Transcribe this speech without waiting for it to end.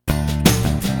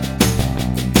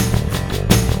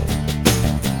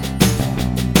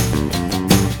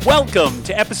Welcome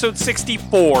to episode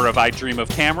 64 of I Dream of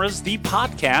Cameras, the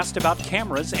podcast about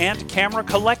cameras and camera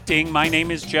collecting. My name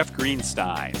is Jeff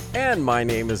Greenstein. And my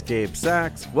name is Gabe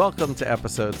Sachs. Welcome to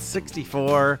episode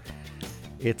 64.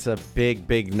 It's a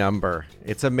big number.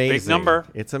 It's amazing. Big number.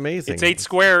 It's amazing. It's 8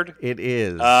 squared. It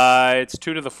is. It's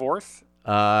 2 to the 4th.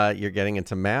 You're getting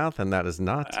into math, and that is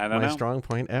not my strong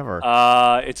point ever.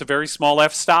 It's a very small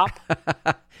f-stop.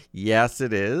 Yes,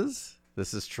 it is.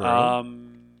 This is true.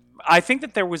 I think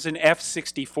that there was an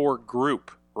F-64 group,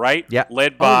 right? Yeah.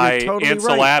 Led by totally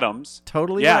Ansel right. Adams.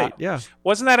 Totally right, yeah.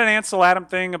 Wasn't that an Ansel Adams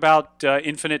thing about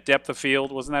infinite depth of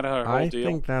field? Wasn't that a whole deal?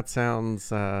 I think that sounds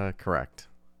correct.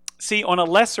 See, on a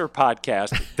lesser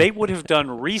podcast, they would have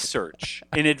done research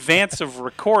in advance of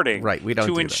recording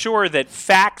to ensure that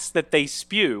facts that they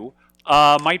spew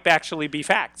might actually be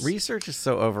facts. Research is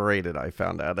so overrated, I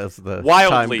found out, as the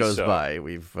time goes by.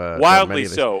 We've wildly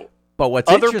so. But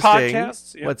what's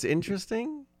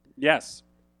interesting yes,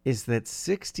 is that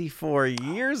 64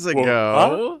 years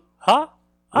ago was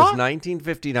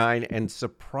 1959, and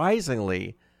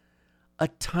surprisingly, a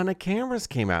ton of cameras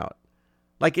came out.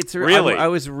 Like, it's really, I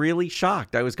was really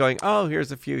shocked. I was going, oh,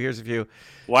 here's a few.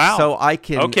 Wow. So I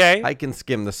can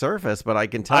skim the surface, but I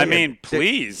can tell you. I mean,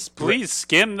 please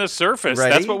skim the surface.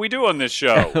 Ready? That's what we do on this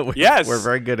show. Yes. We're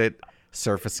very good at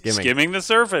surface skimming. Skimming the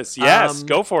surface. Yes,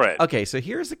 go for it. Okay, so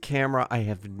here's a camera I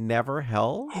have never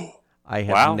held. I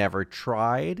have never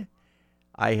tried.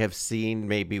 I have seen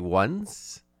maybe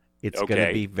once. It's going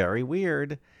to be very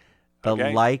weird. The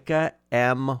Leica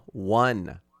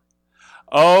M1.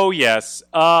 Oh, yes.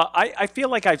 I feel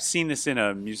like I've seen this in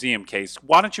a museum case.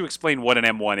 Why don't you explain what an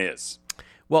M1 is?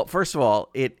 Well, first of all,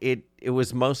 it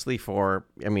was mostly for,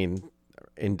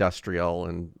 industrial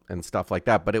and stuff like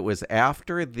that, but it was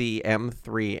after the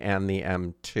M3 and the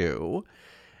M2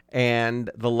 and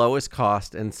the lowest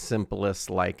cost and simplest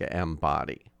Leica M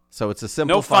body. So it's a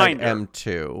simplified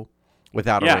M2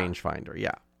 without a rangefinder.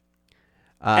 Yeah.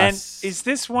 And is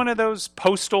this one of those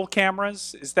postal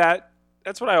cameras?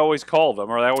 That's what I always call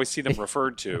them, or I always see them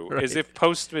referred to, right. as if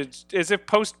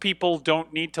post people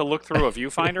don't need to look through a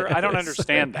viewfinder. I don't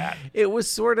understand that. It was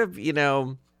sort of,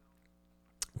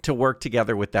 to work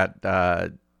together with that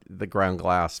the ground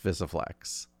glass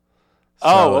Visiflex.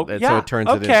 So it turns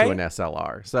it into an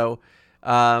SLR. So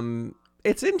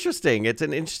it's interesting. It's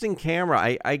an interesting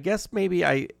camera. I guess maybe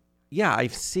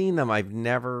I've seen them. I've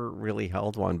never really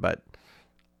held one, but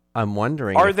I'm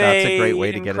wondering if that's a great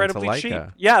way to get into Leica. Cheap?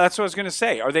 Yeah, that's what I was going to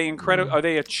say. Are they Are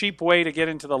they a cheap way to get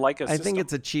into the Leica system? I think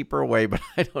it's a cheaper way, but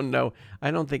I don't know.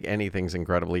 I don't think anything's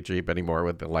incredibly cheap anymore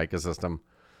with the Leica system.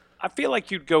 I feel like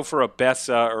you'd go for a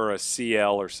Bessa or a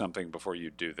CL or something before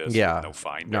you do this. Yeah. With no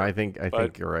finder. No, I think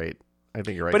you're right. I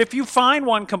think you're right. But if you find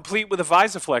one complete with a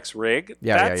Visiflex rig,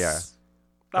 that's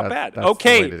not bad. That's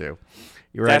okay. the way to do.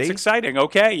 You ready? That's exciting.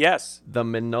 Okay, yes. The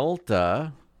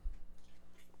Minolta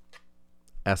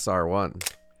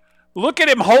SR1. Look at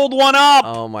him hold one up.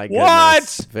 Oh my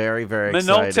goodness. What? Very, very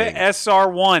Minolta exciting.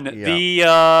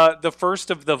 SR1, the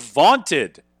first of the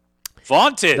vaunted.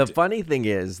 The funny thing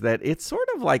is that it's sort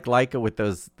of like Leica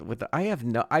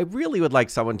I really would like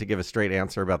someone to give a straight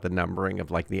answer about the numbering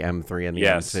of like the M3 and the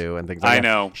M2 and things like that. I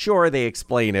know. Sure, they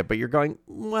explain it, but you're going,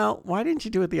 well, why didn't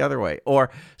you do it the other way?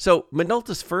 So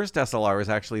Minolta's first SLR was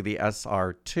actually the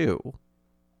SR2.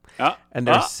 And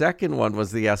their second one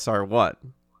was the SR1.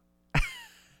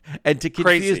 And to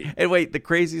confuse, and wait, the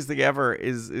craziest thing ever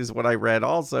is what I read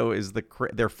also is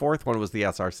their fourth one was the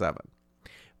SR7.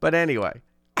 But anyway.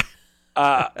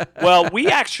 Well,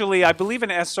 I believe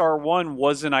an SR1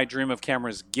 was an I Dream of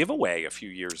Cameras giveaway a few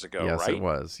years ago, yes, right? It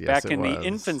was. Yes, Back it in was. the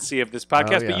infancy of this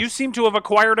podcast. Oh, But you seem to have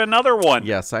acquired another one.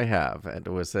 Yes, I have. And it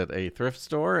was at a thrift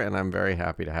store, and I'm very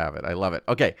happy to have it. I love it.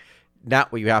 Okay. Now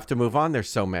we have to move on. There's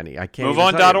so many. I can't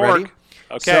MoveOn.org.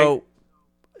 Okay. So,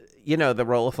 the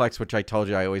Rolleiflex, which I told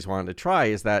you I always wanted to try,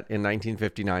 is that in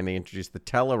 1959 they introduced the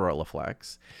Tele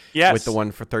Rolleiflex. Yes. With the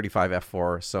one for 35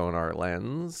 f4 sonar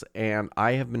lens. And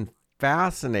I have been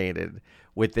fascinated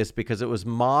with this because it was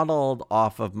modeled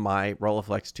off of my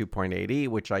Rolleiflex 2.8e,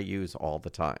 which I use all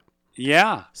the time.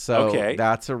 Yeah. So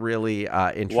that's a really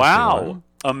interesting one.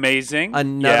 Amazing.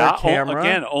 Another camera.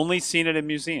 Again, only seen it in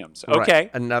museums. Right.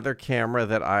 Okay. Another camera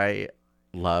that I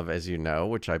love, as you know,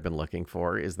 which I've been looking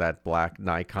for, is that black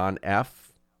Nikon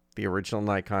F, the original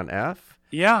Nikon F.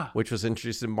 Yeah. Which was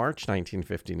introduced in March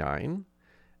 1959.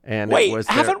 And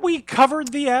haven't we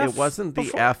covered the F? It wasn't the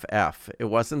before? FF. It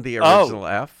wasn't the original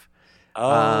F.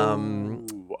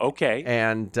 Okay.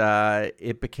 And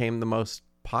it became the most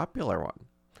popular one.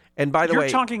 And by the way, you're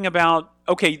talking about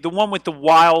the one with the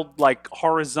wild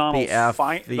horizontal the F,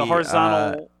 the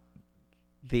horizontal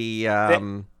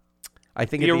I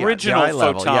think the original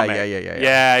Photomic.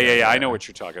 Yeah. I know what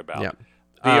you're talking about. Yeah.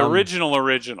 The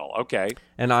original. Okay.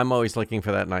 And I'm always looking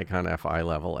for that Nikon FI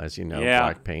level, as you know,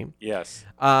 black paint. Yes.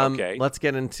 Okay. Let's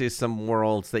get into some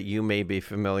worlds that you may be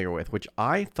familiar with, which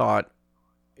I thought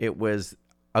it was,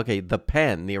 the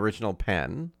pen, the original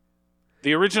pen.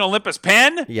 The original Olympus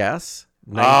pen? Yes.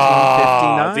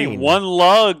 1959. The one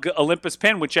lug Olympus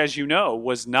pen, which, as you know,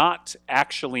 was not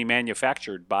actually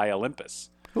manufactured by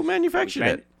Olympus. Who manufactured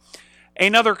it?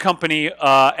 Another company,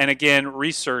 and again,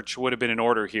 research would have been in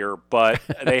order here, but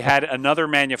they had another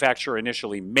manufacturer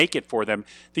initially make it for them.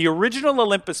 The original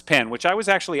Olympus pen, which I was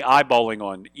actually eyeballing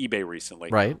on eBay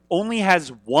recently, only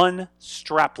has one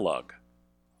strap lug.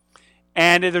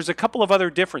 And there's a couple of other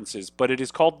differences, but it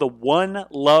is called the one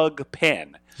lug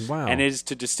pen. Wow. And it is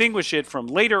to distinguish it from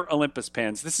later Olympus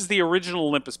pens. This is the original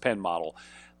Olympus pen model.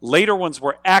 Later ones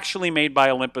were actually made by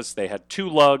Olympus. They had two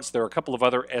lugs. There are a couple of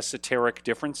other esoteric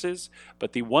differences,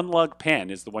 but the one lug pen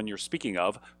is the one you're speaking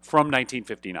of from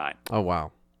 1959. Oh,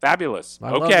 wow. Fabulous.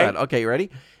 I love that. Okay, ready?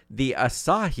 The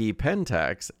Asahi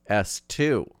Pentax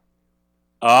S2.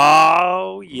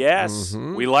 Oh, yes.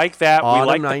 Mm-hmm. We like that.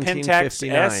 Autumn we like the Pentax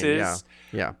S's.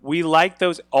 Yeah. We like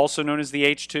those, also known as the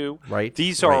H2. Right.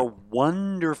 These are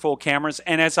wonderful cameras.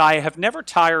 And as I have never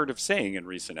tired of saying in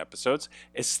recent episodes,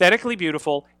 aesthetically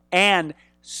beautiful and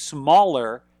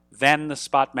smaller than the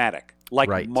Spotmatic.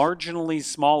 Marginally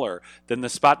smaller than the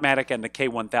Spotmatic and the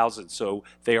K1000. So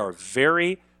they are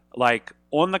very,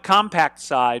 on the compact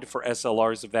side for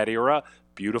SLRs of that era.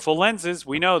 Beautiful lenses.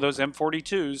 We know those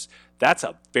M42s. That's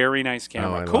a very nice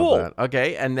camera. Cool. Love that.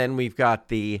 Okay, and then we've got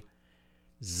the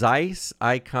Zeiss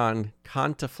Icon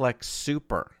Contaflex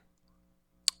Super.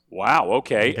 Wow,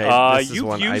 okay.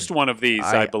 You've used one of these,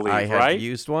 I believe, right? I have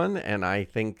used one, and I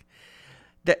think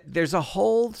that there's a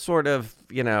whole sort of,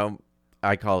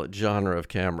 I call it genre of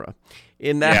camera.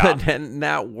 In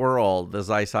that world, the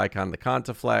Zeiss Icon, the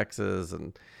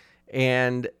Contaflexes,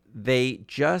 and they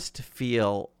just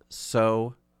feel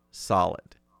so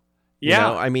solid.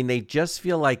 They just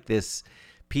feel like this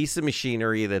piece of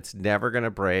machinery that's never going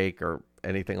to break or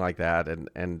anything like that,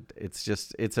 and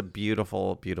it's a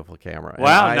beautiful, beautiful camera.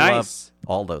 Wow, and I love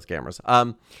all those cameras.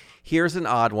 Here's an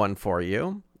odd one for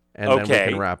you, and then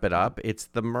we can wrap it up. It's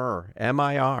the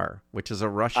MIR, which is a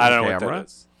Russian camera. What that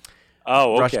is.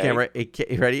 Oh, okay. Russian camera.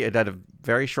 Ready? It had a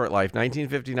very short life,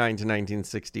 1959 to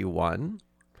 1961.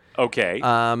 Okay.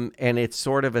 And it's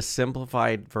sort of a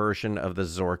simplified version of the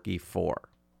Zorky 4.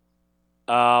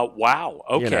 Wow.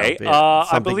 Okay.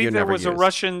 I believe there was a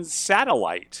Russian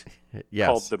satellite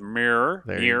called the Mir,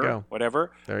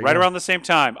 whatever, around the same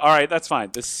time. All right, that's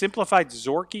fine. The simplified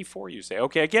Zorky 4, you say.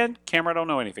 Okay, again, camera I don't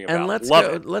know anything about. And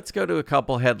let's go to a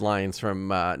couple headlines from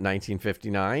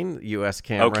 1959, U.S.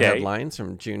 camera headlines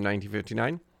from June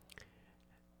 1959.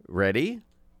 Ready?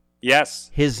 Yes.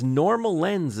 His normal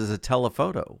lens is a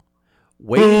telephoto.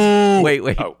 Ways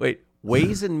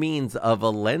and means of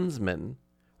a lensman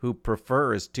who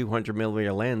prefers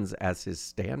 200mm lens as his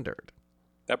standard.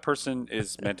 That person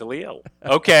is mentally ill.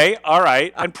 Okay, all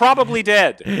right. And probably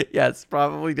dead. Yes,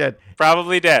 probably dead.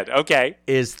 Probably dead. Okay.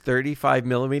 Is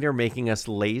 35mm making us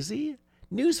lazy?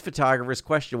 News photographers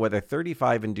question whether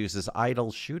 35 induces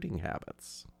idle shooting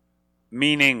habits.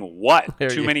 Meaning what?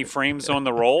 Too many frames on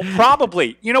the roll?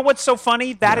 Probably. You know what's so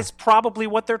funny? That is probably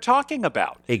what they're talking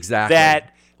about. Exactly.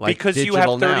 That because you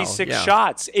have 36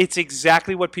 shots. It's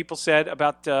exactly what people said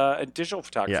about digital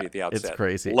photography at the outset. It's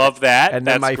crazy. Love that. And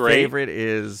then my favorite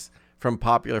is from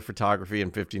Popular Photography in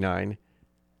 59.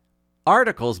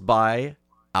 Articles by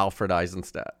Alfred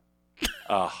Eisenstadt.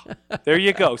 There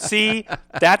you go. See,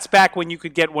 that's back when you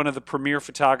could get one of the premier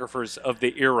photographers of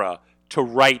the era to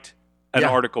write an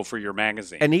article for your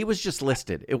magazine. And he was just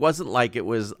listed. It wasn't like it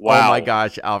was, oh my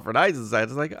gosh, Alfred Eisenstadt.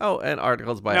 It's like, and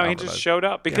articles by Alfred. No, he just showed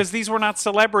up because these were not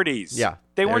celebrities. Yeah.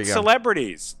 They weren't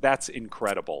celebrities. That's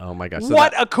incredible. Oh my gosh. So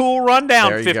what a cool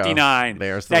rundown, 59.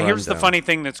 Here's the funny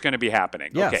thing that's going to be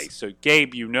happening. Yes. Okay, so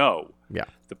Gabe, Yeah.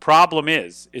 The problem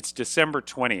is it's December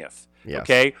 20th. Yes.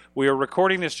 Okay, we are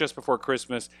recording this just before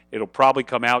Christmas. It'll probably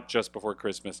come out just before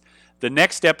Christmas. The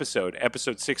next episode,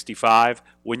 episode 65,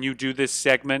 when you do this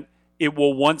segment, it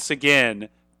will once again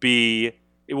be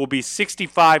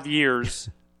 65 years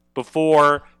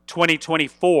before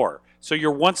 2024. So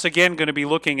you're once again going to be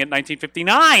looking at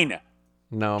 1959.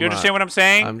 No, do you understand what I'm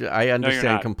saying? I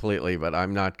understand completely, but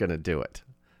I'm not going to do it.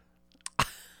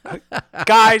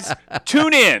 Guys,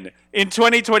 tune in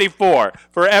 2024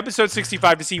 for episode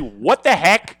 65 to see what the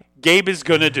heck Gabe is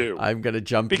going to do. I'm going to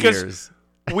jump gears.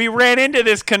 We ran into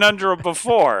this conundrum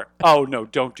before. Oh, no,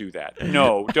 don't do that.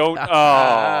 No, don't.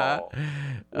 Oh.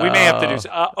 We may have to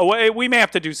do we may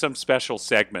have to do some special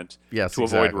segment to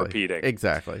avoid repeating.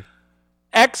 Exactly.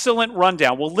 Excellent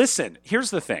rundown. Well, listen,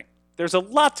 here's the thing. There's a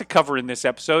lot to cover in this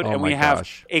episode, and we have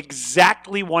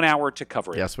exactly 1 hour to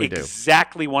cover it. Yes, we do.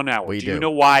 Exactly 1 hour. Do you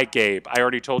know why, Gabe? I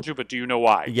already told you, but do you know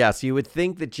why? Yes, you would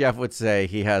think that Jeff would say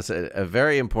he has a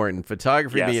very important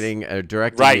photography meeting, a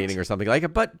directing meeting or something like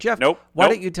it. But, Jeff, why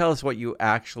don't you tell us what you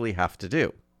actually have to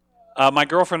do? My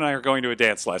girlfriend and I are going to a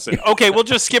dance lesson. Okay, we'll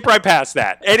just skip right past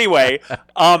that. Anyway,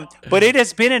 but it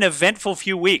has been an eventful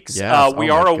few weeks. Yes. We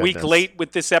are a week late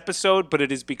with this episode, but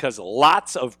it is because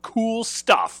lots of cool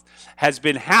stuff has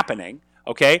been happening,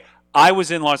 okay? I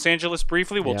was in Los Angeles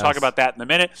briefly. We'll talk about that in a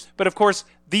minute. But, of course,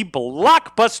 the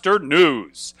blockbuster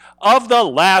news of the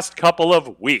last couple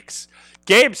of weeks.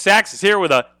 Gabe Sachs is here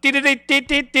with a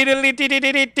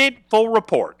full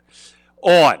report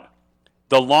on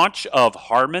the launch of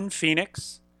Harmon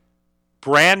Phoenix,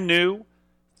 brand new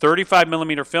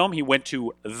 35mm film. He went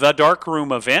to the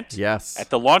Darkroom event. Yes.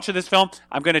 At the launch of this film.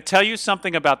 I'm going to tell you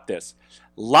something about this.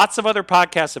 Lots of other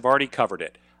podcasts have already covered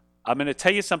it. I'm going to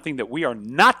tell you something that we are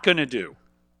not going to do.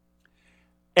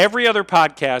 Every other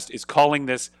podcast is calling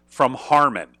this From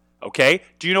Harmon, okay?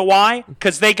 Do you know why?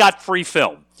 Because they got free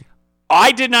film.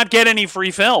 I did not get any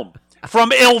free film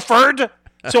from Ilford.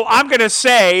 So I'm going to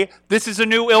say this is a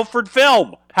new Ilford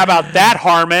film. How about that,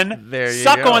 Harmon? There you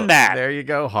Suck go. on that. There you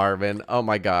go, Harmon. Oh,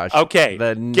 my gosh. Okay.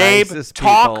 The Gabe, nicest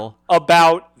talk people.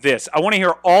 about this. I want to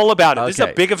hear all about it. This is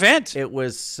a big event. It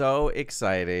was so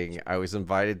exciting. I was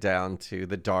invited down to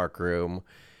the Darkroom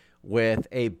with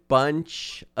a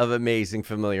bunch of amazing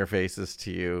familiar faces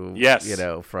to you. Yes. You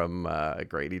know, from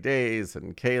Grady Days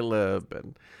and Caleb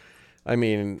and... I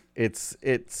mean, it's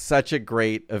such a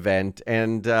great event.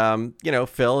 And, you know,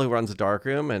 Phil, who runs the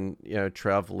Darkroom, and, you know,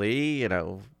 Trev Lee, you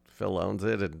know, Phil owns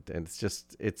it. And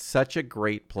it's such a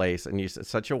great place and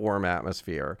such a warm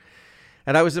atmosphere.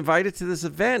 And I was invited to this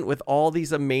event with all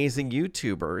these amazing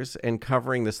YouTubers and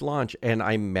covering this launch. And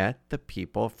I met the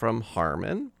people from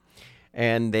Harmon,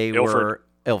 and they were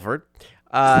Ilford.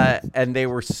 And they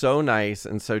were so nice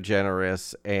and so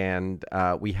generous. And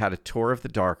we had a tour of the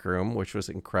Darkroom, which was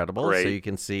incredible. Great. So you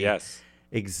can see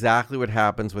exactly what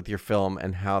happens with your film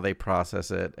and how they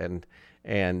process it,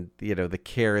 and you know, the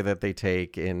care that they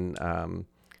take in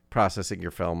processing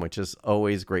your film, which is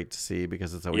always great to see,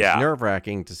 because it's always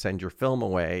nerve-wracking to send your film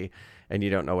away and you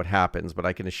don't know what happens. But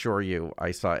I can assure you,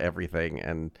 I saw everything,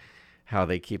 and how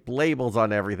they keep labels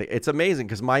on everything. It's amazing,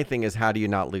 because my thing is, how do you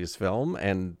not lose film?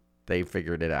 And they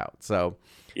figured it out. So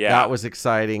that was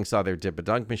exciting. Saw their dip and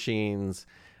dunk machines.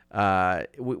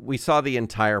 We saw the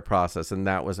entire process, and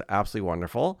that was absolutely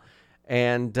wonderful.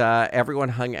 And everyone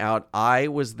hung out. I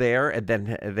was there, and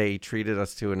then they treated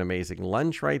us to an amazing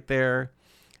lunch right there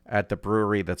at the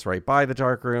brewery that's right by the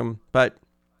Darkroom. But,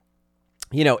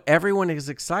 you know, everyone is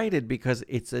excited because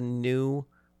it's a new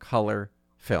color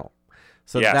film.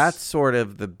 So that's sort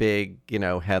of the big, you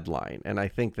know, headline. And I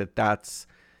think that's...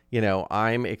 You know,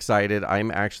 I'm excited.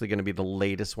 I'm actually going to be the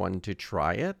latest one to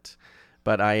try it,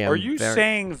 but I am. Are you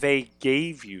saying they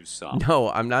gave you some?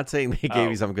 No, I'm not saying they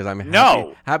gave you some, because I'm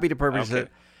happy to purchase it.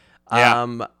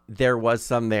 There was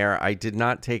some there. I did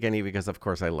not take any because, of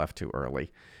course, I left too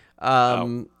early.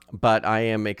 But I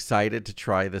am excited to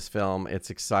try this film. It's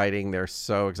exciting. They're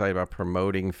so excited about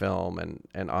promoting film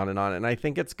and on and on. And I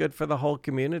think it's good for the whole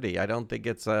community. I don't think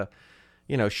it's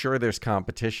you know, sure, there's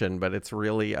competition, but it's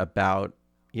really about,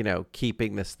 you know,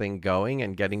 keeping this thing going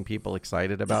and getting people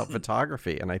excited about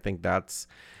photography. And I think that's,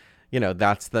 you know,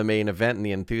 that's the main event, and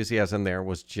the enthusiasm there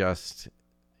was just,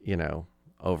 you know,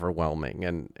 overwhelming.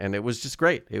 And it was just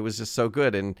great. It was just so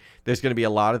good. And there's going to be a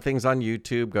lot of things on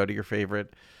YouTube. Go to your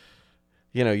favorite,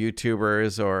 you know,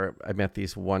 YouTubers, or I met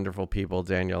these wonderful people,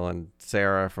 Daniel and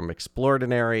Sarah from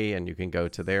Explordinary, and you can go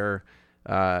to their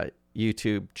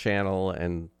YouTube channel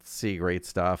and see great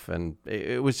stuff. And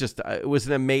it was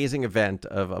an amazing event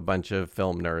of a bunch of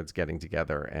film nerds getting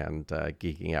together and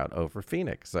geeking out over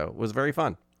Phoenix. So it was very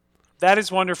fun. That is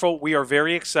wonderful. We are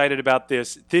very excited about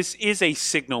this. This is a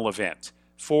signal event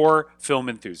for film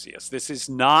enthusiasts. This is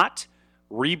not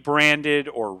rebranded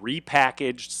or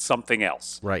repackaged something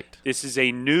else. Right. This is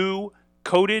a new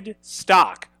coated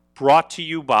stock brought to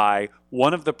you by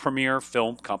one of the premier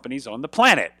film companies on the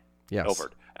planet. Yes.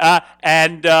 Ilford.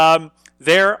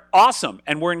 They're awesome,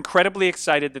 and we're incredibly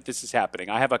excited that this is happening.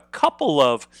 I have a couple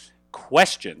of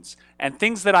questions and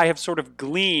things that I have sort of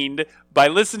gleaned by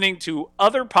listening to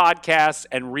other podcasts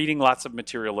and reading lots of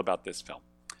material about this film.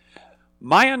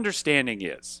 My understanding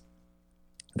is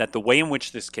that the way in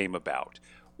which this came about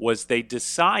was they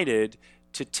decided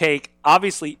to take,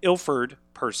 obviously Ilford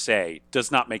per se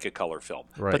does not make a color film,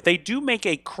 but they do make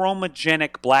a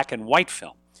chromogenic black and white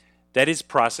film that is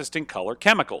processed in color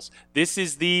chemicals. This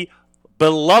is the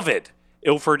beloved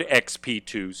Ilford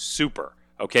XP2 Super.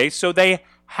 Okay, so they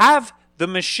have the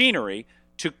machinery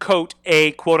to coat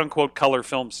a quote-unquote color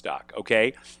film stock.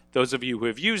 Okay, those of you who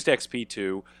have used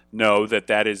XP2 know that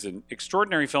that is an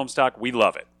extraordinary film stock. We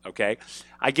love it. Okay,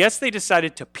 I guess they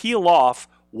decided to peel off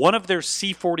one of their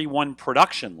C41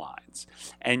 production lines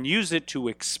and use it to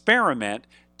experiment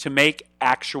to make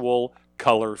actual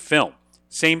color film.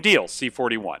 Same deal,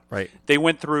 C41. Right. They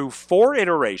went through 4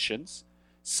 iterations.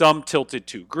 Some tilted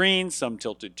to green, some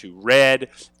tilted to red.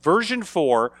 Version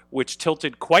 4, which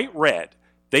tilted quite red,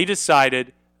 they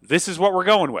decided this is what we're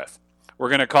going with. We're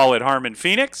going to call it Harmon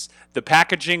Phoenix. The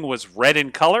packaging was red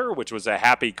in color, which was a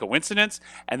happy coincidence.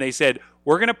 And they said,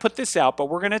 we're going to put this out, but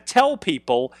we're going to tell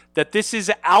people that this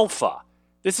is alpha.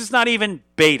 This is not even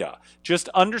beta. Just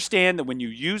understand that when you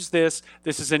use this,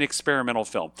 this is an experimental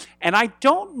film. And I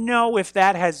don't know if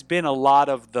that has been a lot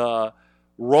of the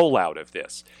rollout of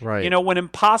this. Right. You know, when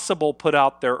Impossible put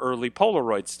out their early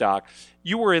Polaroid stock,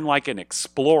 you were in like an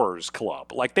explorer's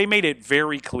club. Like they made it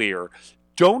very clear,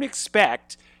 don't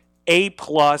expect A+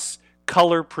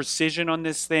 color precision on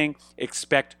this thing.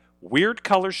 Expect weird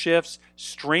color shifts,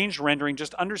 strange rendering.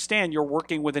 Just understand you're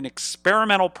working with an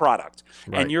experimental product,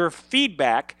 and your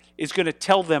feedback is going to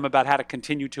tell them about how to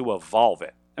continue to evolve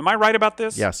it. Am I right about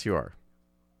this? Yes, you are.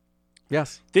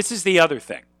 Yes. This is the other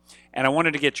thing, and I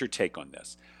wanted to get your take on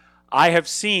this. I have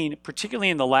seen,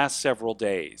 particularly in the last several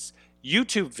days,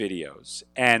 YouTube videos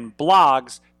and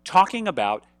blogs talking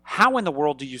about how in the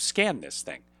world do you scan this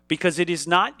thing? Because it is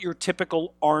not your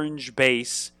typical orange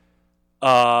base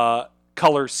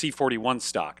color C41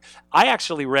 stock. I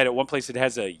actually read at one place it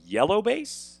has a yellow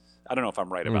base. I don't know if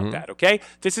I'm right about that, okay?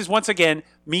 This is, once again,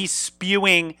 me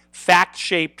spewing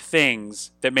fact-shaped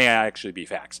things that may actually be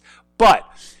facts. But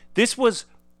this was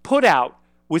put out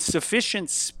with sufficient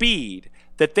speed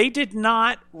that they did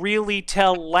not really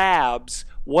tell labs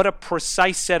what a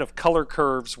precise set of color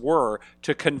curves were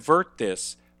to convert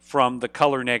this from the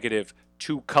color negative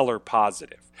to color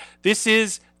positive. This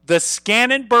is the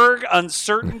Scannenberg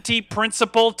uncertainty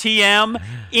principle TM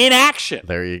in action.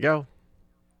 There you go.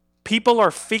 People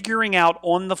are figuring out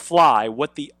on the fly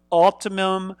what the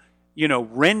optimum,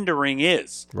 rendering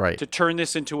is to turn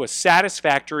this into a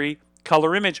satisfactory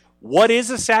color image. What is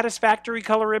a satisfactory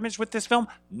color image with this film?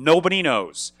 Nobody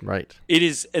knows. Right. It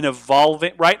is an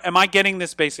evolving, right? Am I getting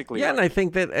this basically? Yeah, right? and I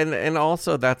think that, and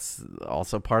also that's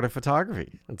also part of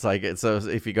photography. It's like, so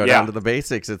if you go down to the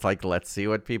basics, it's like, let's see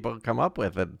what people come up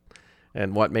with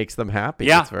and what makes them happy.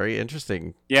 Yeah. It's very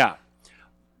interesting. Yeah.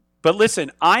 But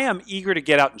listen, I am eager to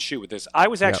get out and shoot with this. I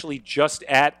was actually just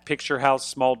at Picture House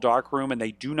Small Darkroom, and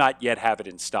they do not yet have it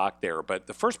in stock there. But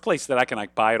the first place that I can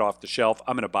buy it off the shelf,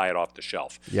 I'm going to buy it off the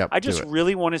shelf. Yep, I just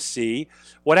really want to see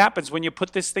what happens when you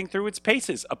put this thing through its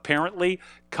paces. Apparently,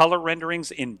 color renderings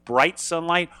in bright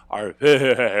sunlight are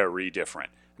very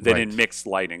different than in mixed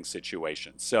lighting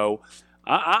situations. So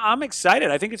I'm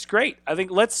excited. I think it's great. I think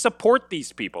let's support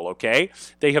these people, okay?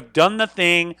 They have done the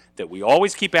thing that we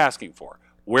always keep asking for.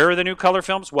 Where are the new color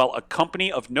films? Well, a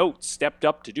company of note stepped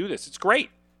up to do this. It's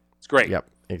great. It's great. Yep,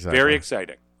 exactly. Very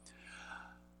exciting.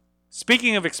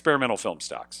 Speaking of experimental film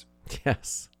stocks.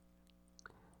 Yes.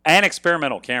 And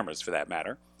experimental cameras, for that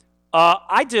matter.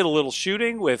 I did a little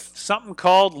shooting with something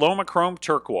called Lomochrome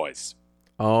Turquoise.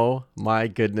 Oh, my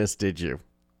goodness, did you?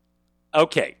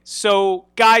 Okay, so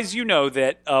guys, you know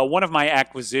that one of my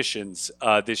acquisitions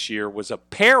this year was a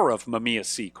pair of Mamiya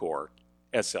Secor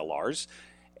SLRs,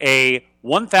 a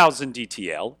 1000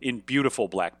 DTL in beautiful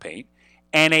black paint,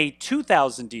 and a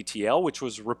 2000 DTL, which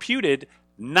was reputed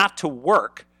not to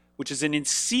work, which is an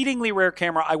exceedingly rare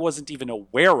camera I wasn't even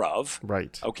aware of.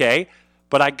 Right. Okay,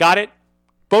 but I got it,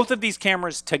 both of these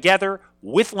cameras together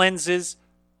with lenses,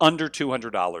 under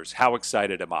 $200. How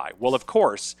excited am I? Well, of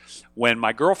course, when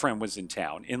my girlfriend was in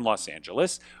town in Los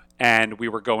Angeles and we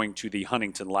were going to the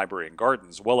Huntington Library and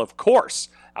Gardens, well, of course,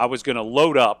 I was going to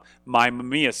load up my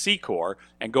Mamiya Secor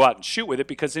and go out and shoot with it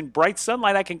because in bright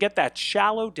sunlight, I can get that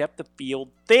shallow depth of field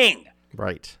thing.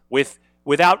 Right.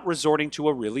 Without resorting to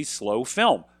a really slow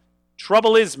film.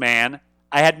 Trouble is, man,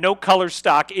 I had no color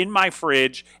stock in my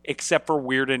fridge except for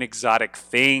weird and exotic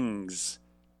things.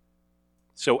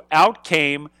 So out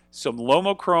came some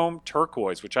Lomochrome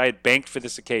Turquoise, which I had banked for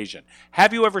this occasion.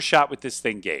 Have you ever shot with this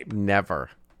thing, Gabe? Never.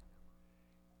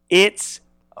 It's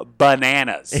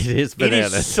bananas. It is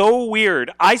bananas. It is so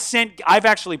weird. I've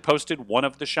actually posted one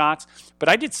of the shots, but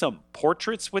I did some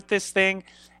portraits with this thing,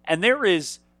 and there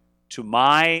is, to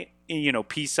my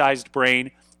pea-sized brain,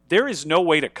 there is no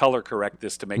way to color correct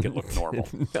this to make it look normal.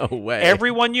 No way.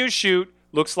 Everyone you shoot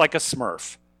looks like a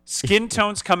Smurf. Skin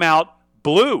tones come out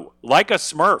blue, like a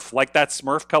Smurf, like that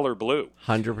Smurf color blue.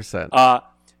 100%.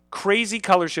 Crazy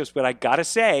color shifts, but I gotta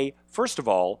say, first of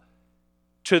all,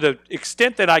 to the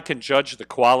extent that I can judge the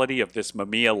quality of this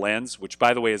Mamiya lens, which,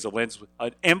 by the way, is an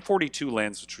M42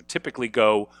 lens, which would typically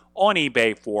go on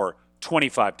eBay for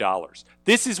 $25.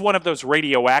 This is one of those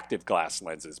radioactive glass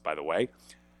lenses, by the way.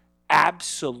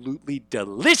 Absolutely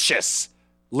delicious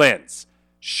lens.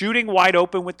 Shooting wide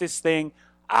open with this thing,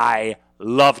 I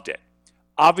loved it.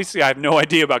 Obviously, I have no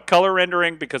idea about color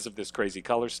rendering because of this crazy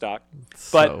color stock.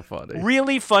 But so funny.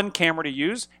 Really fun camera to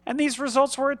use, and these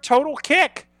results were a total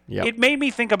kick. Yep. It made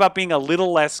me think about being a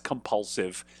little less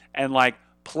compulsive and like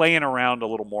playing around a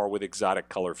little more with exotic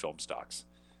color film stocks.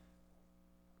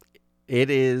 It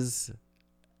is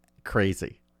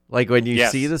crazy. Like when you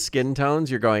see the skin tones,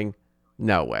 you're going,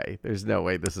 no way. There's no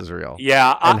way this is real.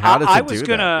 Yeah. And how does it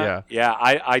do that? Yeah,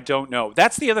 I don't know.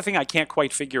 That's the other thing I can't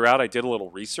quite figure out. I did a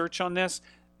little research on this.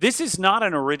 This is not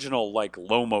an original, like,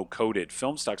 Lomo-coated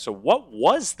film stock. So what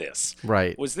was this?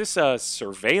 Right. Was this a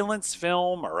surveillance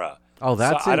film or a... Oh,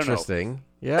 that's interesting.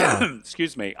 Yeah.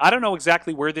 Excuse me. I don't know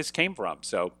exactly where this came from.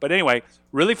 So, but anyway,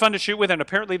 really fun to shoot with, and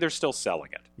apparently they're still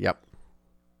selling it. Yep.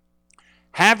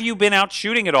 Have you been out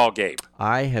shooting at all, Gabe?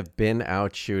 I have been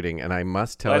out shooting, and I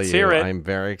must tell you, I'm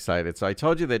very excited. So I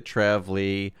told you that Trev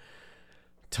Lee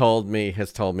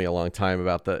has told me a long time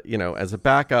about the, as a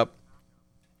backup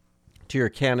to your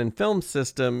Canon film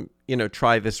system,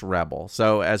 try this Rebel.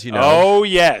 So as you know. Oh,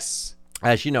 yes.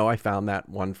 As you know, I found that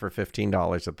one for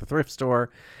 $15 at the thrift store,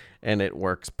 and it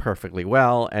works perfectly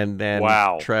well. And then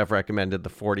Trev recommended the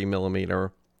 40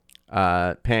 millimeter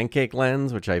pancake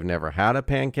lens, which I've never had a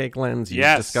pancake lens.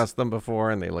 You've discussed them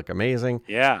before, and they look amazing.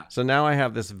 Yeah. So now I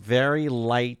have this very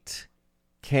light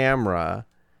camera,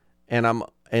 and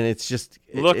it's just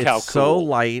it's how cool. So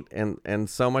light and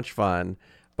so much fun.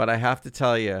 But I have to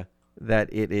tell you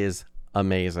that it is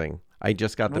amazing. I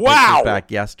just got the pictures back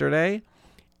yesterday,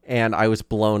 and I was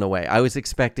blown away. I was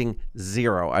expecting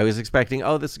zero. I was expecting,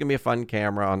 this is gonna be a fun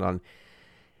camera on.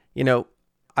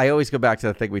 I always go back to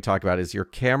the thing we talked about is your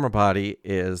camera body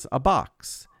is a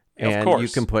box. And you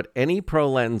can put any pro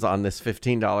lens on this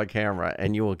 $15 camera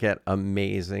and you will get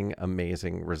amazing,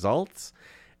 amazing results.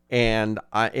 And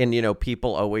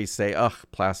people always say,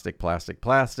 plastic, plastic,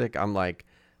 plastic. I'm like,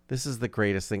 this is the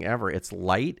greatest thing ever. It's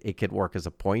light. It could work as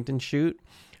a point and shoot.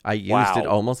 I used it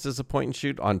almost as a point and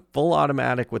shoot on full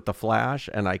automatic with the flash,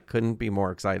 and I couldn't be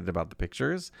more excited about the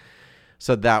pictures.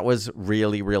 So that was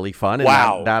really, really fun.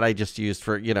 And that I just used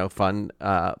for, fun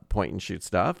point and shoot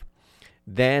stuff.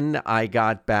 Then I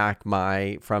got back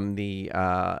from the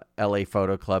LA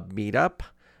Photo Club meetup.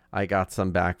 I got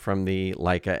some back from the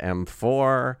Leica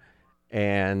M4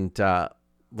 and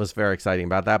was very exciting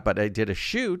about that. But I did a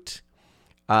shoot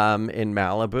in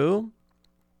Malibu.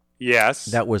 Yes.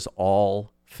 That was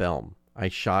all film. I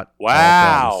shot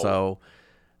all film. So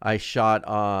I shot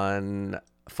on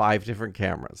 5 different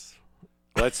cameras.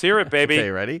 Let's hear it, baby. Okay,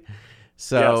 ready?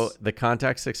 So the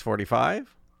Contax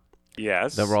 645.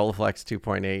 Yes. The Rolleiflex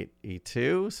 2.8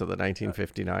 E2, so the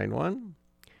 1959 one.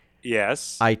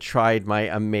 Yes. I tried my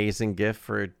amazing gift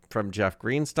from Jeff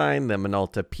Greenstein, the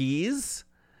Minolta P's.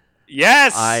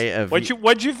 Yes.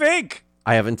 What'd you think?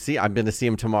 I haven't seen. I'm going to see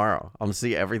him tomorrow. I'm going to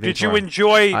see everything. Did you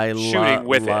enjoy shooting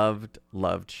with it?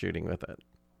 Loved shooting with it.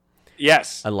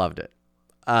 Yes. I loved it.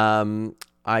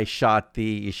 I shot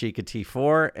the Yashica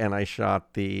T4 and I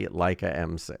shot the Leica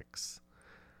M6.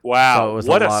 Wow, so it was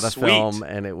a lot of film,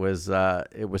 and it was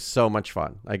so much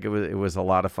fun. Like it was a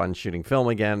lot of fun shooting film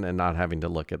again and not having to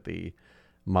look at the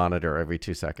monitor every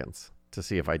 2 seconds to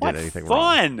see if I did anything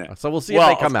wrong. So we'll see if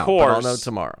they come out. But I'll know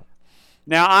tomorrow.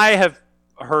 Now I have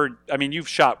heard. I mean, you've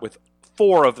shot with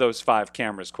 4 of those 5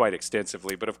 cameras quite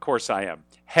extensively, but of course I am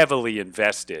heavily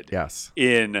invested.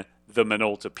 In the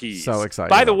Minolta P's. So excited!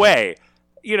 By the way.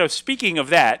 Speaking of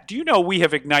that, do you know we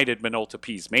have ignited Minolta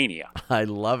P's mania? I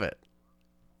love it.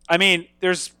 I mean,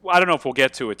 I don't know if we'll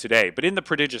get to it today, but in the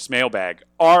prodigious mailbag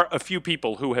are a few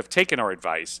people who have taken our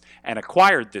advice and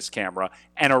acquired this camera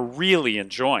and are really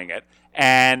enjoying it.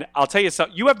 And I'll tell you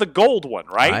something, you have the gold one,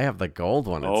 right? I have the gold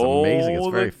one. It's amazing. It's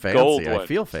very fancy. I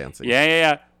feel fancy.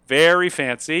 Yeah. Very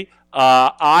fancy.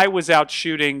 I was out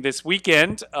shooting this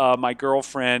weekend. My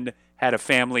girlfriend had a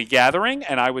family gathering,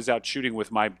 and I was out shooting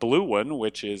with my blue one,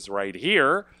 which is right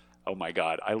here. Oh my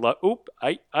God, I love. Oop,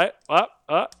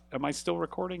 am I still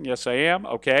recording? Yes, I am.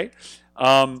 Okay.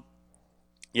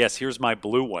 Yes, here's my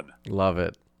blue one. Love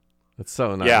it. It's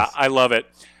so nice. Yeah, I love it.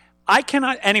 I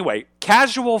cannot. Anyway,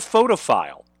 Casual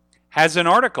Photophile has an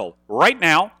article. Right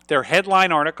now, their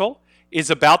headline article is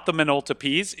about the Minolta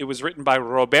peas. It was written by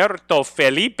Roberto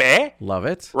Felipe. Love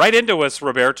it. Right into us,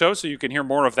 Roberto, so you can hear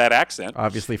more of that accent.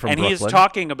 Obviously from Brooklyn. And he is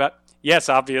talking about, yes,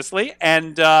 obviously.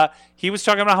 And he was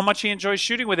talking about how much he enjoys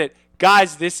shooting with it.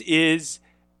 Guys, this is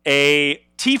a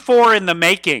T4 in the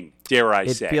making, dare I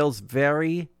say. It feels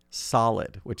very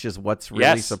solid, which is what's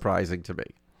really surprising to me.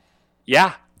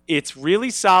 Yeah, it's really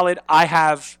solid. I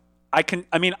have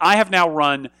now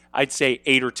run, I'd say,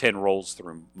 8 or 10 rolls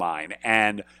through mine,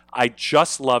 and I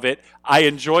just love it. I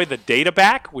enjoy the data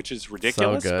back, which is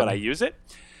ridiculous, but I use it.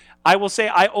 I will say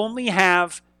I only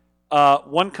have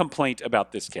one complaint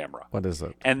about this camera. What is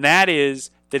it? And that is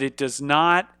that it does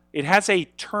not, it has a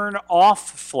turn off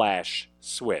flash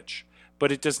switch,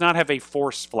 but it does not have a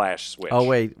force flash switch. Oh,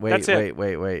 wait.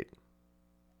 That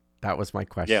was my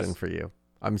question for you.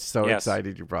 I'm so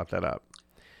excited you brought that up.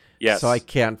 Yes. So I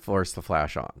can't force the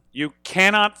flash on. You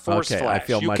cannot force flash. I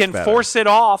feel you much can better. Force it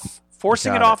off.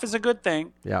 Forcing it off is a good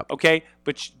thing. Yeah. Okay.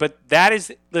 But that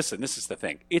is, listen, this is the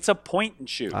thing. It's a point and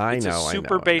shoot. It's a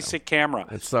super basic camera.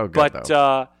 It's so good.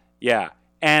 But yeah.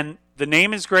 And the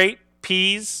name is great.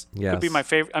 Peas would be my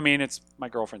favorite. I mean, it's my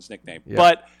girlfriend's nickname. Yeah.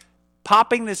 But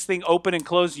popping this thing open and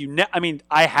close,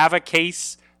 I have a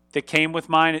case that came with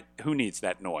mine. Who needs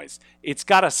that noise? It's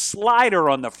got a slider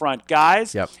on the front,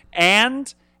 guys. Yep.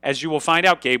 And as you will find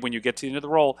out, Gabe, when you get to the end of the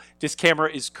roll, this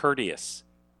camera is courteous.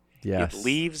 Yes. It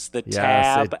leaves the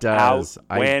tab out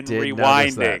when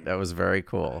rewinding. That was very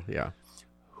cool. Yeah.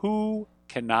 Who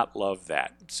cannot love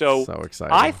that? So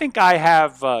exciting. I think I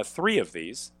have 3 of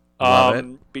these. Love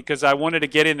it. Because I wanted to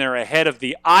get in there ahead of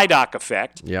the IDOC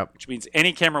effect, yep. which means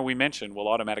any camera we mention will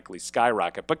automatically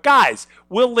skyrocket. But guys,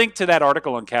 we'll link to that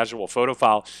article on Casual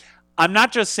Photophile. I'm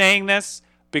not just saying this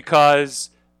because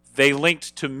they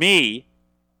linked to me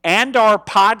and our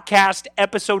podcast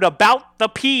episode about the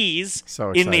peas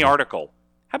in the article.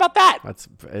 How about that?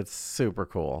 It's super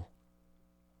cool.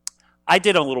 I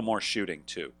did a little more shooting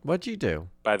too. What'd you do?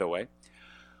 By the way.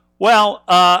 Well,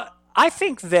 I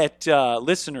think that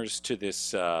listeners to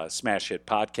this Smash Hit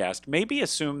podcast maybe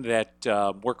assume that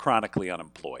we're chronically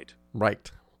unemployed.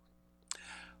 Right.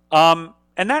 And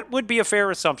that would be a fair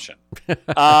assumption.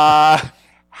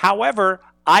 However,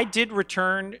 I did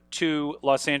return to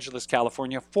Los Angeles,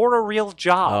 California for a real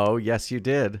job. Oh, yes, you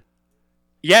did.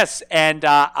 Yes, and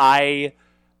I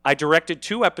directed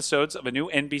 2 episodes of a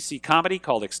new NBC comedy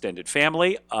called Extended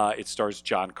Family. It stars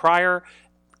John Cryer,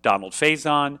 Donald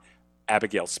Faison,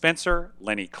 Abigail Spencer,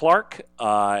 Lenny Clark.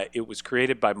 It was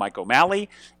created by Mike O'Malley,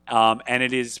 and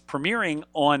it is premiering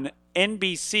on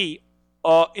NBC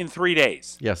in 3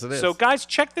 days. Yes, it is. So, guys,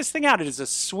 check this thing out. It is a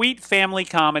sweet family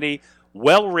comedy,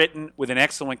 well-written, with an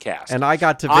excellent cast. And I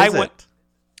got to visit.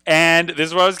 And this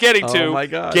is what I was getting to. Oh, my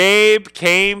God. Gabe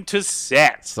came to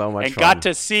set. So much and fun. got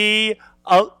to see...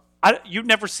 you've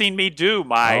never seen me do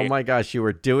my... Oh, my gosh. You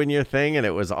were doing your thing, and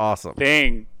it was awesome.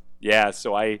 Yeah,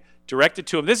 so I directed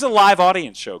to him. This is a live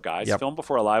audience show, guys. Yep. Filmed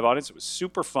before a live audience. It was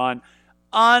super fun.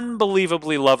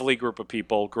 Unbelievably lovely group of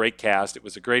people. Great cast. It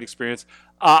was a great experience.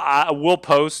 I will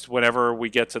post whenever we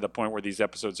get to the point where these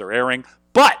episodes are airing.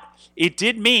 But it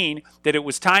did mean that it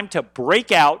was time to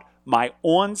break out my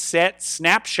on-set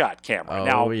snapshot camera. Oh,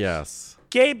 now, yes.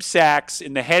 Gabe Sachs,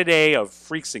 in the heyday of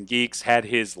Freaks and Geeks, had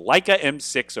his Leica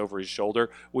M6 over his shoulder,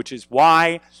 which is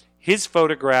why his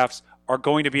photographs are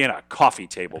going to be in a coffee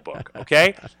table book,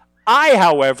 okay? I,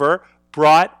 however,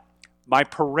 brought my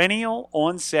perennial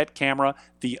on-set camera,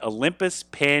 the Olympus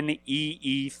Pen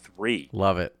EE3.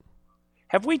 Love it.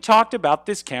 Have we talked about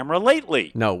this camera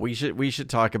lately? No, we should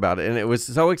talk about it. And it was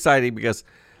so exciting because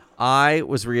I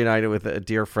was reunited with a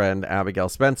dear friend, Abigail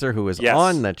Spencer, who was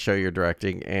on that show you're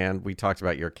directing, and we talked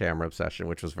about your camera obsession,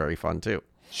 which was very fun too.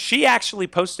 She actually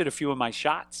posted a few of my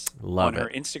shots on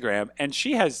her Instagram, and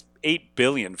she has 8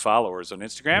 billion followers on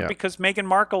Instagram because Meghan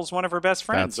Markle's one of her best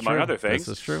friends, among other things.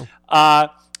 This is true.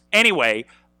 Anyway,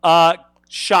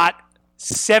 shot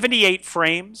 78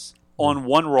 frames on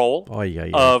one roll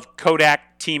of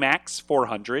Kodak T-Max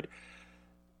 400.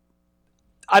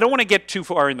 I don't want to get too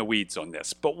far in the weeds on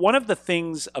this, but one of the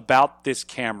things about this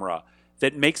camera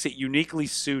that makes it uniquely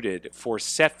suited for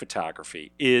set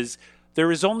photography is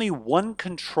there is only one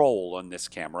control on this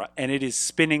camera, and it is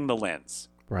spinning the lens.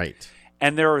 Right.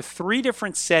 And there are 3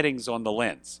 different settings on the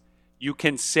lens. You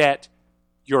can set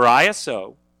your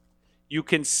ISO, you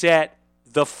can set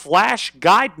the flash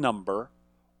guide number,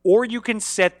 or you can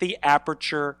set the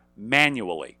aperture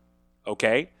manually.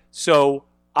 Okay? So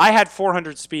I had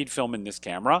 400 speed film in this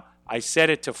camera. I set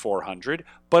it to 400,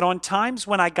 but on times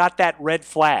when I got that red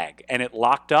flag and it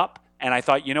locked up and I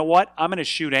thought, you know what? I'm going to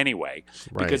shoot anyway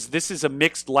because this is a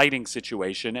mixed lighting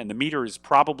situation and the meter is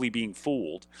probably being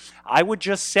fooled. I would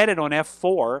just set it on f4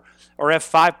 or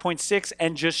f5.6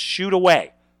 and just shoot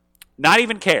away. Not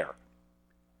even care.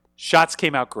 Shots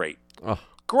came out great. Oh.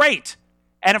 Great.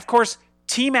 And of course,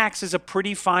 T-Max is a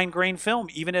pretty fine-grained film,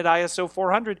 even at ISO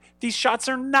 400. These shots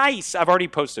are nice. I've already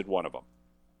posted one of them.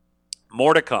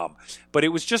 More to come. But it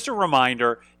was just a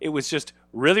reminder. It was just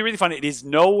really, really fun. It is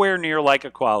nowhere near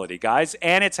Leica quality, guys,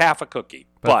 and it's half a cookie.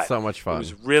 That's so much fun. It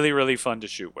was really, really fun to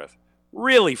shoot with.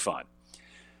 Really fun.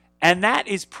 And that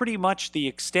is pretty much the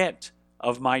extent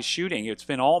of my shooting. It's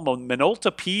been all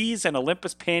Minolta Ps and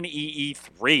Olympus Pen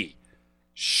EE3.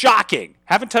 Shocking.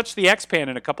 Haven't touched the X-Pan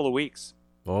in a couple of weeks.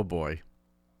 Oh, boy.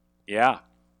 Yeah.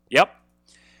 Yep.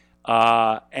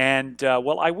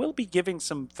 Well, I will be giving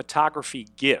some photography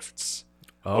gifts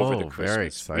over the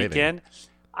Christmas weekend.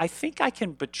 I think I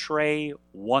can betray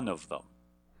one of them.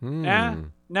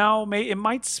 No, it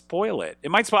might spoil it.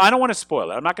 I don't want to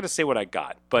spoil it. I'm not going to say what I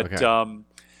got.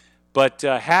 But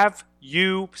have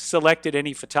you selected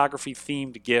any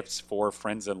photography-themed gifts for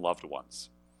friends and loved ones?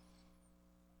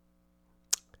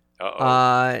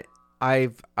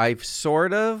 I've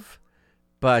sort of,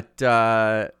 but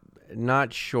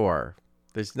not sure.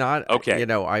 There's not. Okay.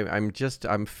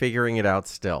 I'm figuring it out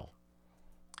still.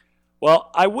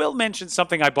 Well, I will mention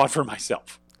something I bought for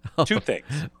myself. Two things.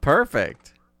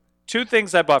 Perfect. Two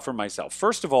things I bought for myself.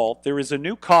 First of all, there is a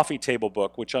new coffee table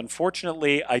book, which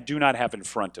unfortunately I do not have in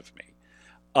front of me,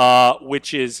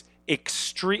 which is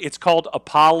extreme. It's called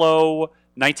Apollo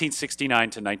 1969 to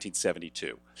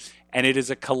 1972. And it is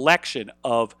a collection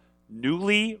of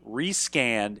newly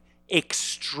rescanned,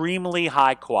 extremely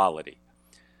high quality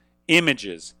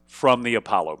images from the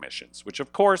Apollo missions, which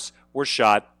of course were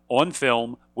shot on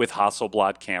film with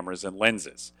Hasselblad cameras and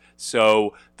lenses.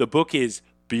 So the book is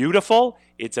beautiful.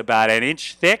 It's about an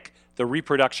inch thick. The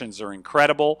reproductions are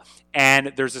incredible.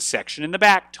 And there's a section in the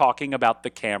back talking about the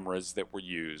cameras that were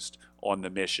used on the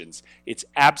missions. It's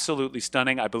absolutely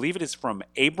stunning. I believe it is from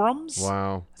Abrams.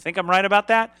 Wow. I think I'm right about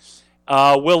that.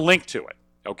 We'll link to it.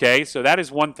 Okay, so that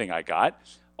is one thing I got.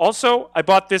 Also, I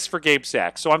bought this for Gabe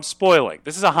Sachs, so I'm spoiling.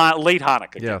 This is a late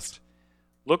Hanukkah gift.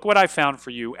 Look what I found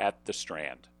for you at the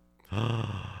Strand.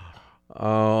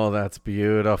 Oh, that's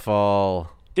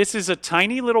beautiful. This is a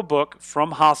tiny little book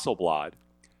from Hasselblad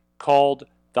called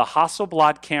The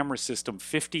Hasselblad Camera System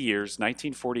 50 Years,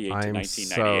 1948 to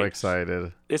 1998. I'm so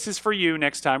excited. This is for you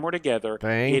next time we're together.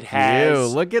 Thank it has you.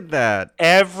 Look at that.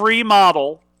 Every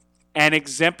model and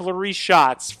exemplary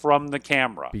shots from the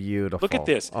camera. Beautiful. Look at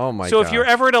this. Oh, my God. So if you're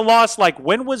ever at a loss, like,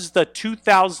 when was the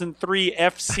 2003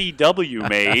 FCW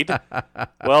made?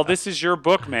 Well, this is your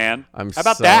book, man. I'm How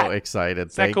about so that? excited.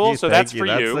 Is that cool? So that's for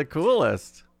you. That's the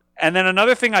coolest. And then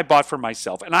another thing I bought for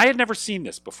myself, and I had never seen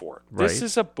this before. Right. This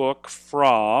is a book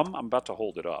from, I'm about to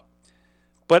hold it up,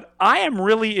 but I am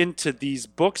really into these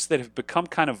books that have become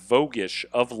kind of voguish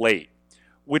of late,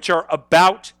 which are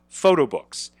about photo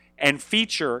books and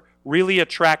feature really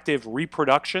attractive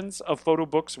reproductions of photo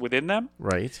books within them.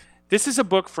 Right. This is a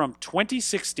book from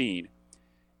 2016.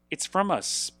 It's from a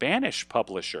Spanish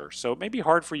publisher, so it may be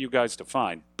hard for you guys to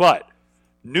find, but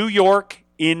New York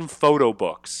in Photo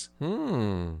Books.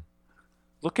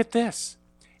 Look at this.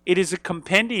 It is a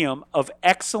compendium of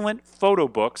excellent photo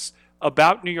books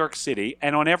about New York City,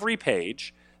 and on every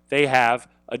page they have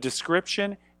a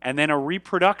description and then a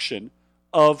reproduction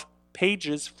of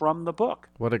pages from the book.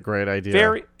 What a great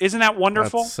idea. Isn't that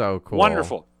wonderful? That's so cool.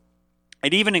 Wonderful.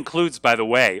 It even includes, by the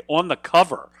way, on the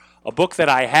cover, a book that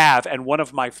I have and one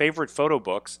of my favorite photo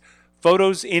books,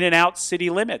 Photos In and Out City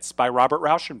Limits by Robert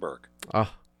Rauschenberg.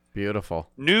 Oh, beautiful.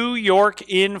 New York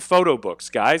in Photo Books,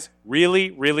 guys.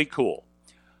 Really, really cool.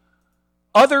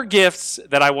 Other gifts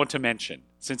that I want to mention,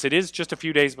 since it is just a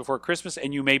few days before Christmas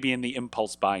and you may be in the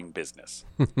impulse buying business.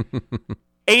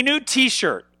 A new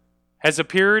T-shirt has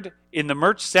appeared in the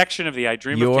merch section of the I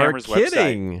Dream of Cameras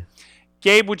website.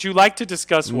 Gabe, would you like to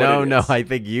discuss what it is? No, I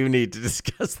think you need to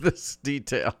discuss this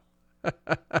detail.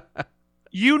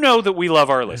 You know that we love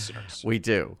our listeners. We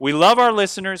do. We love our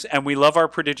listeners, and we love our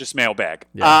prodigious mailbag.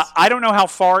 Yes. I don't know how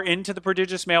far into the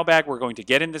prodigious mailbag we're going to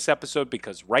get in this episode,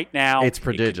 because right now it's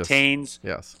prodigious. It contains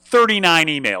 39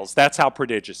 emails. That's how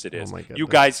prodigious it is. Oh my goodness. You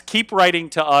guys keep writing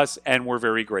to us, and we're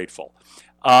very grateful.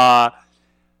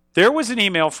 There was an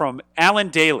email from Alan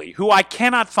Daly, who I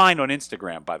cannot find on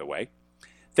Instagram, by the way,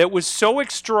 that was so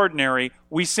extraordinary,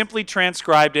 we simply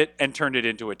transcribed it and turned it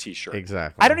into a T-shirt.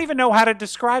 Exactly. I don't even know how to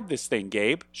describe this thing,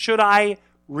 Gabe. Should I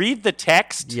read the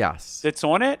text that's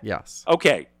on it? Yes.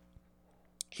 Okay.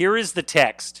 Here is the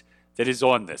text that is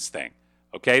on this thing.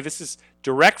 Okay, this is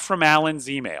direct from Alan's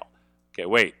email. Okay,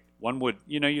 wait. One would,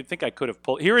 you'd think I could have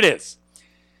pulled. Here it is.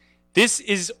 This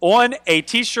is on a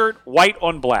T-shirt, white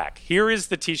on black. Here is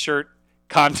the T-shirt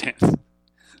content.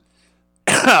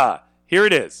 Here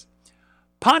it is.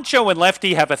 Poncho and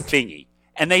Lefty have a thingy,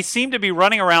 and they seem to be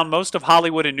running around most of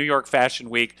Hollywood and New York Fashion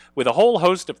Week with a whole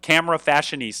host of camera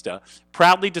fashionista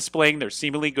proudly displaying their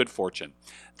seemingly good fortune.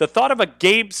 The thought of a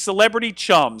Gabe's celebrity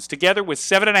chums together with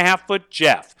 7.5-foot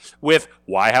Jeff with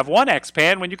why have one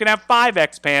X-Pan when you can have 5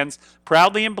 X-Pans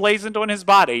proudly emblazoned on his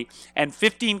body and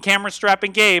 15 camera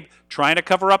strapping Gabe trying to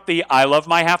cover up the I love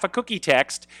my half a cookie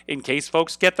text in case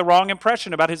folks get the wrong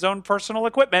impression about his own personal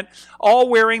equipment, all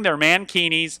wearing their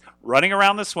mankinis, running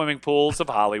around the swimming pools of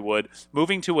Hollywood,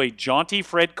 moving to a jaunty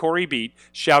Fred Coury beat,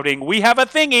 shouting, "We have a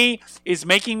thingy," is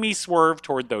making me swerve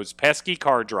toward those pesky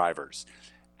car drivers.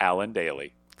 Alan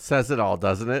Daly. Says it all,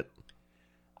 doesn't it?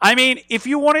 I mean, if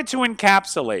you wanted to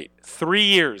encapsulate 3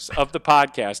 years of the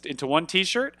podcast into one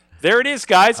T-shirt, there it is,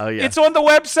 guys. Oh, yeah. It's on the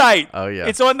website. Oh, yeah.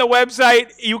 It's on the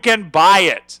website. You can buy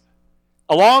it.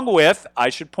 Along with, I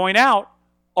should point out,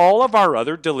 all of our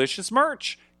other delicious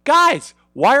merch. Guys,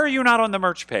 why are you not on the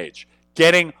merch page?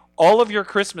 Getting all of your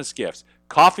Christmas gifts,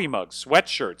 coffee mugs,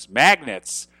 sweatshirts,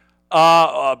 magnets,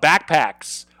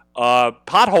 backpacks,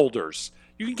 pot holders.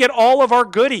 You can get all of our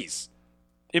goodies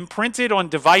imprinted on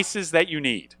devices that you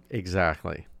need.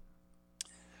 Exactly.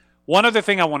 One other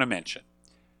thing I want to mention.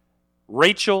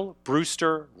 Rachel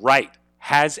Brewster Wright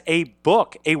has a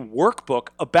book, a workbook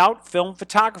about film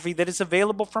photography that is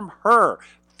available from her.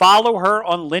 Follow her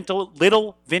on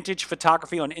Little Vintage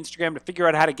Photography on Instagram to figure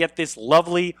out how to get this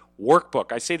lovely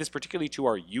workbook. I say this particularly to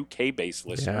our UK-based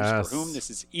listeners for whom this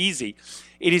is easy.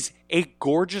 It is a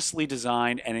gorgeously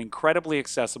designed and incredibly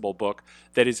accessible book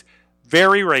that is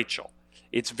very Rachel.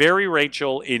 It's very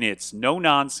Rachel in its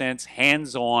no-nonsense,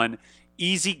 hands-on,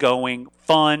 easygoing,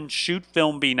 fun, shoot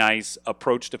film, be nice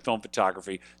approach to film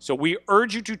photography. So we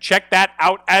urge you to check that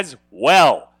out as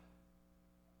well.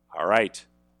 All right.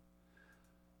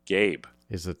 Gabe.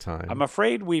 Is it time? I'm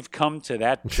afraid we've come to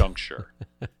that juncture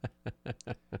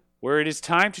where it is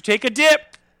time to take a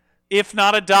dip, if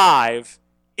not a dive,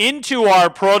 into our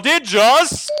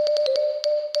prodigious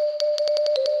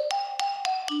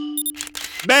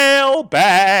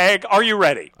mailbag. Are you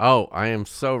ready? Oh, I am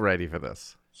so ready for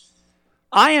this.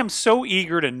 I am so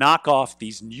eager to knock off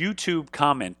these YouTube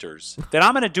commenters that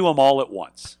I'm going to do them all at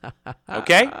once.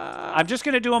 Okay? I'm just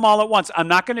going to do them all at once. I'm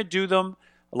not going to do them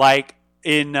like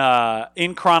in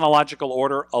chronological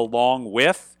order along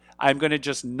with. I'm going to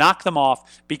just knock them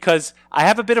off because I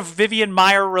have a bit of Vivian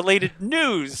Maier-related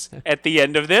news at the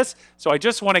end of this, so I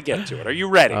just want to get to it. Are you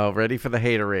ready? Oh, ready for the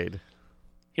haterade.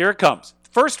 Here it comes.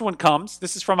 First one comes,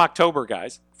 this is from October,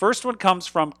 guys. First one comes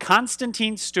from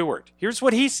Constantine Stewart. Here's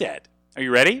what he said. Are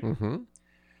you ready? Mm-hmm.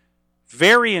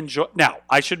 Now,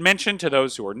 I should mention to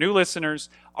those who are new listeners,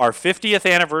 our 50th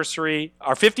anniversary,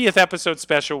 our 50th episode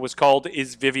special was called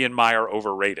Is Vivian Maier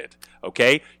Overrated?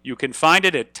 Okay? You can find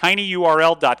it at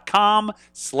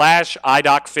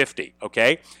tinyurl.com/idoc50.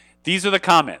 Okay? These are the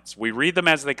comments. We read them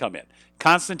as they come in.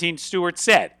 Constantine Stewart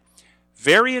said,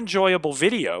 "Very enjoyable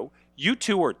video. You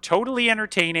two are totally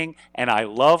entertaining, and I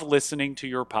love listening to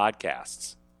your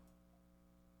podcasts."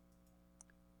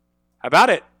 How about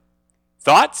it?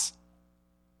 Thoughts?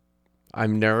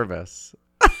 I'm nervous.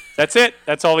 That's it.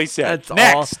 That's all he said.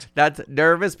 Next. That's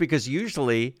nervous because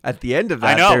usually at the end of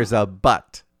that there's a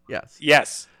but. Yes.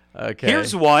 Yes. Okay.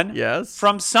 Here's one. Yes.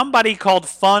 From somebody called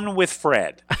Fun with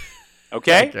Fred.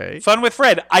 Okay? Fun with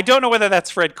Fred. I don't know whether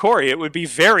that's Fred Coury. It would be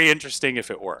very interesting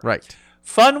if it were. Right.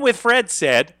 Fun with Fred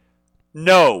said,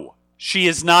 "No, she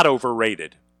is not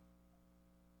overrated."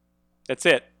 That's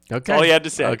it. Okay. That's all he had to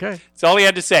say. Okay. That's all he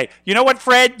had to say. You know what,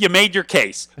 Fred? You made your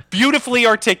case. Beautifully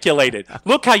articulated.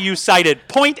 Look how you cited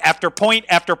point after point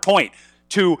after point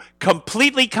to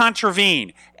completely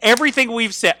contravene everything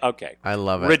we've said. Okay. I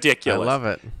love it. Ridiculous. I love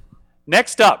it.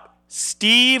 Next up,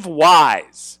 Steve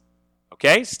Wise.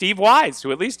 Okay? Steve Wise,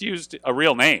 who at least used a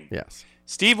real name. Yes.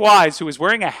 Steve Wise, who is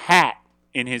wearing a hat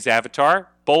in his avatar,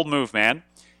 bold move, man,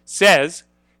 says,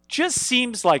 "Just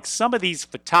seems like some of these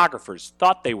photographers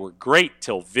thought they were great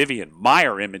till Vivian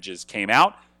Maier images came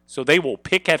out, so they will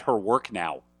pick at her work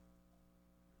now."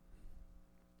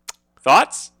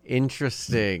 Thoughts?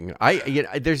 Interesting.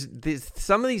 There's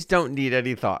some of these don't need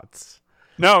any thoughts.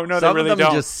 No, they really don't. Some of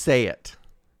them just say it.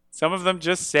 Some of them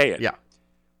just say it. Yeah.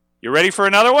 You ready for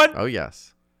another one? Oh,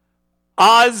 yes.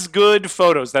 Osgood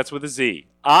Photos, that's with a Z.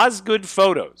 Osgood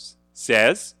Photos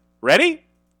says, ready?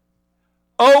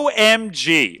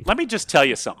 OMG. Let me just tell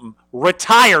you something.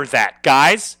 Retire that,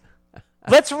 guys.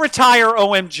 Let's retire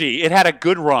OMG. It had a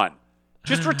good run.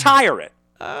 Just retire it.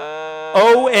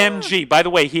 OMG. By the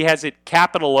way, he has it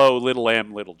capital O, little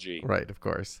m, little g. Right, of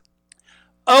course.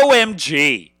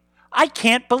 OMG. I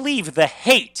can't believe the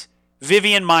hate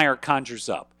Vivian Maier conjures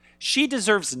up. She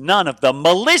deserves none of the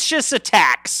malicious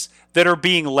attacks that are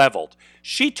being leveled.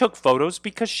 She took photos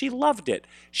because she loved it.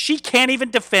 She can't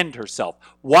even defend herself.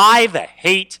 Why the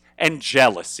hate and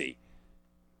jealousy?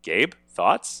 Gabe,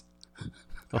 thoughts?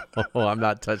 Oh, I'm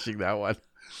not touching that one.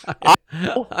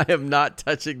 I am not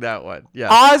touching that one. Yeah.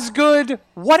 Osgood,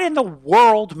 what in the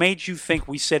world made you think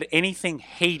we said anything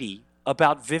hatey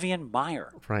about Vivian Maier?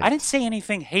 Right. I didn't say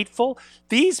anything hateful.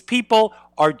 These people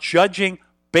are judging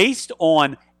based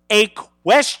on a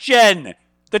question.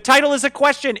 The title is a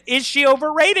question. Is she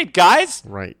overrated, guys?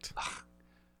 Right.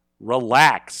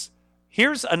 Relax.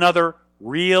 Here's another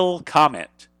real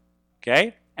comment.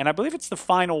 Okay? And I believe it's the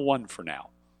final one for now.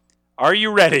 Are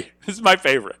you ready? This is my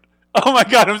favorite. Oh my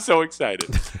God, I'm so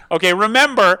excited. Okay,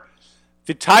 remember,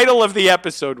 the title of the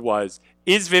episode was,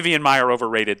 Is Vivian Maier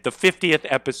Overrated? The 50th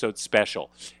episode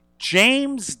special.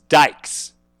 James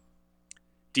Dykes,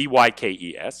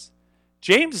 D-Y-K-E-S,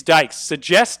 James Dykes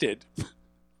suggested,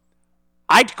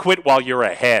 I'd quit while you're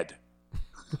ahead.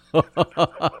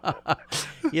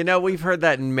 You know, we've heard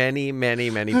that in many, many,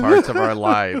 many parts of our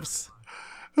lives.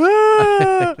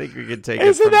 I think we could take it.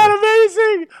 Isn't that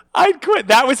amazing? I'd quit.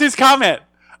 That was his comment.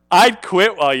 I'd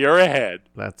quit while you're ahead.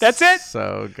 That's it.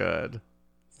 So good.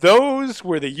 Those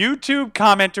were the YouTube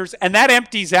commenters, and that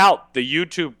empties out the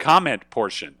YouTube comment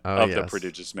portion of the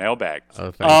prodigious mailbag.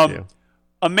 Oh, thank you.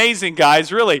 Amazing,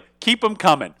 guys. Really, keep them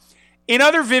coming. In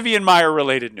other Vivian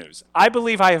Maier-related news, I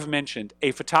believe I have mentioned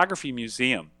a photography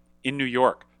museum in New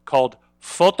York called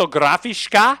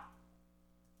Fotografiska.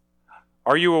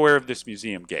 Are you aware of this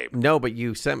museum, Gabe? No, but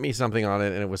you sent me something on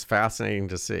it, and it was fascinating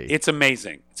to see. It's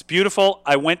amazing. It's beautiful.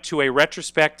 I went to a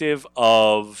retrospective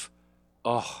of,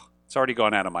 it's already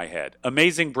gone out of my head.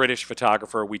 Amazing British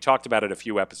photographer. We talked about it a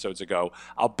few episodes ago.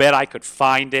 I'll bet I could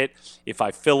find it if I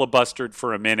filibustered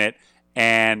for a minute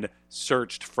and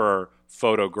searched for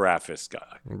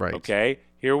Fotografiska. Right. Okay?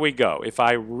 Here we go. If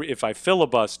I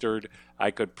filibustered,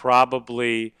 I could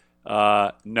probably,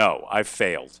 no, I've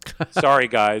failed. Sorry,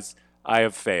 guys. I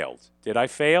have failed. Did I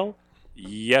fail?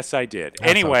 Yes, I did. That's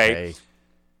anyway,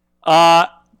 okay.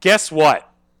 Guess what?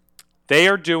 They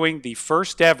are doing the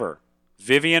first ever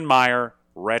Vivian Maier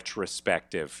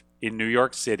retrospective in New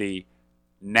York City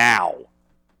now.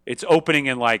 It's opening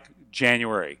in like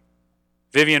January.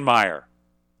 Vivian Maier.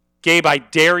 Gabe, I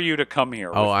dare you to come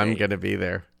here. I'm going to be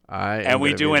there. And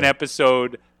we do an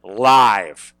episode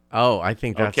live. Oh, I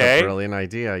think that's a brilliant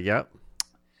idea. Yep.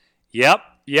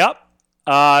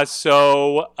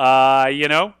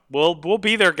 We'll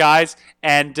be there, guys.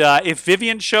 And if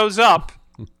Vivian shows up,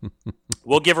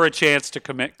 we'll give her a chance to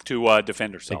commit to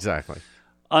defend herself. Exactly.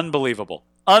 Unbelievable.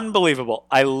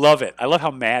 I love it. I love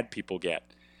how mad people get.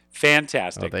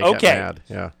 Fantastic. They get mad.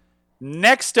 Yeah.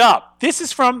 Next up, this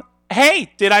is from,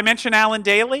 hey, did I mention Alan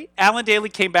Daly? Alan Daly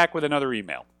came back with another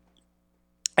email.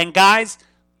 And guys,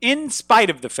 in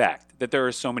spite of the fact that there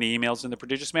are so many emails in the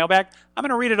prodigious mailbag, I'm going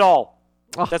to read it all.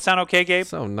 Oh, that sound okay, Gabe?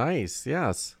 So nice,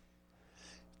 yes.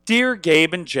 Dear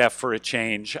Gabe and Jeff, for a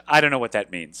change. I don't know what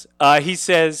that means. He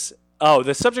says,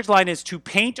 the subject line is to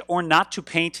paint or not to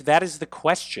paint. That is the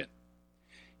question.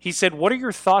 He said, what are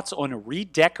your thoughts on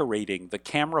redecorating the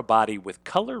camera body with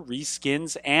color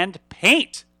reskins and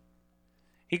paint?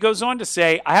 He goes on to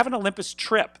say, I have an Olympus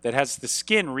Trip that has the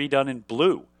skin redone in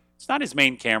blue. It's not his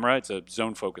main camera. It's a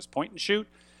zone focus point and shoot.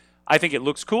 I think it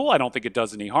looks cool. I don't think it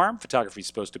does any harm. Photography is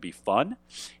supposed to be fun.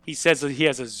 He says that he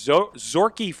has a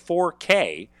Zorky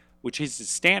 4K, which is his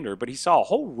standard, but he saw a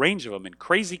whole range of them in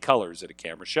crazy colors at a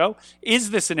camera show. Is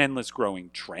this an endless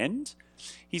growing trend?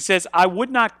 He says, I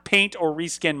would not paint or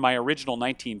reskin my original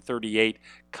 1938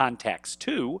 Contax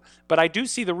 2, but I do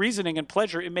see the reasoning and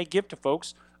pleasure it may give to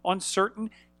folks on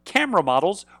certain camera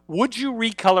models. Would you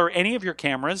recolor any of your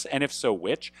cameras, and if so,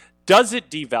 which? Does it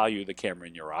devalue the camera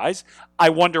in your eyes? I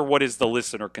wonder what is the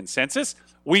listener consensus.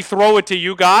 We throw it to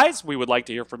you guys. We would like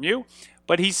to hear from you.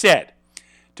 But he said,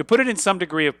 to put it in some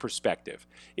degree of perspective,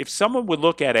 if someone would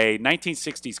look at a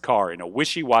 1960s car in a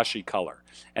wishy-washy color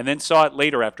and then saw it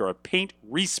later after a paint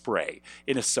respray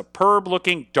in a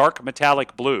superb-looking dark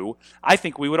metallic blue, I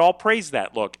think we would all praise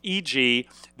that look, e.g.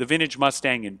 the vintage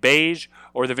Mustang in beige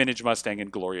or the vintage Mustang in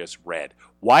glorious red.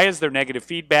 Why is there negative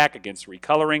feedback against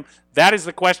recoloring? That is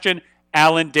the question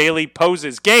Alan Daly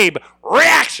poses. Gabe,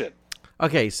 reaction!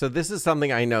 Okay, so this is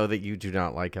something I know that you do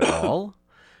not like at all.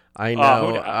 I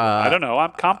know. I don't know.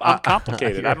 I'm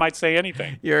complicated. I might say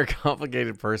anything. You're a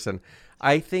complicated person.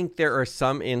 I think there are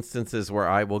some instances where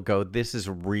I will go, this is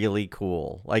really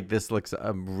cool. Like, this looks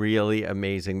really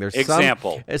amazing. There's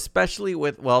example. Some, especially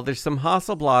with, there's some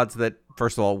Hasselblads that,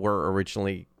 first of all, were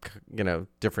originally,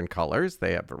 different colors.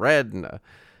 They have a red and a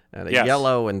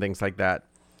yellow and things like that.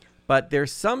 But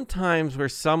there's some times where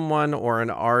someone or an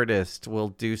artist will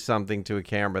do something to a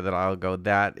camera that I'll go,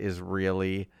 that is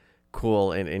really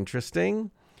cool and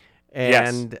interesting.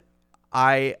 And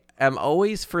I am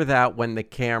always for that when the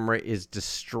camera is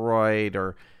destroyed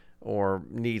or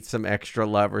needs some extra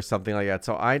love or something like that.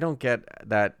 So I don't get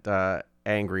that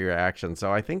angry reaction.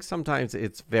 So I think sometimes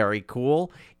it's very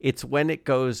cool. It's when it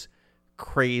goes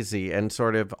crazy and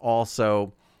sort of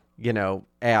also,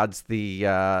 adds the,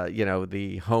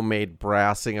 the homemade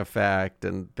brassing effect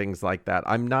and things like that.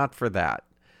 I'm not for that.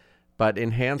 But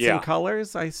enhancing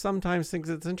colors, I sometimes think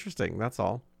it's interesting. That's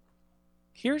all.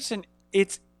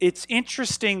 It's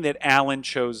interesting that Alan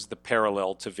chose the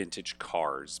parallel to vintage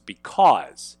cars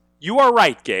because you are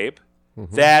right, Gabe,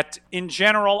 that in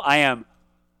general I am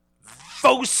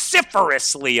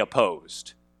vociferously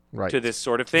opposed to this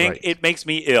sort of thing. Right. It makes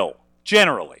me ill,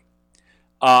 generally.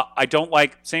 I don't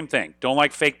like, same thing, don't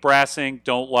like fake brassing,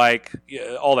 don't like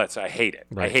all that stuff. I hate it.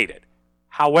 Right. I hate it.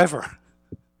 However,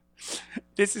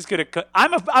 this is going to,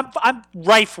 I'm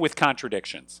rife with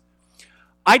contradictions.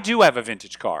 I do have a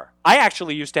vintage car. I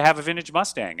actually used to have a vintage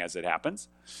Mustang, as it happens.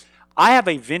 I have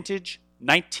a vintage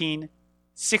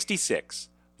 1966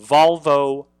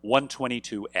 Volvo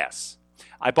 122S.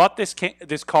 I bought this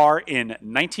car in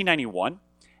 1991,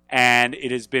 and it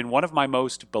has been one of my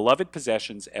most beloved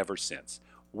possessions ever since.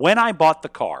 When I bought the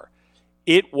car,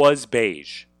 it was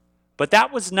beige. But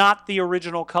that was not the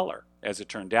original color, as it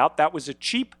turned out. That was a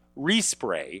cheap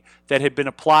respray that had been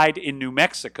applied in New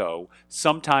Mexico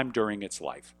sometime during its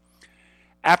life.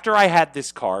 After I had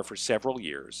this car for several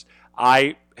years,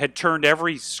 I had turned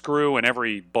every screw and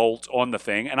every bolt on the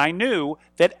thing, and I knew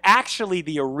that actually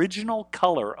the original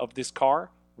color of this car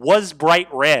was bright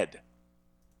red.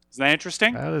 Isn't that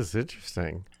interesting? That is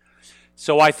interesting.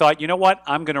 So I thought, you know what?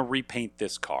 I'm going to repaint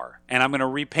this car, and I'm going to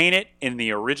repaint it in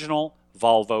the original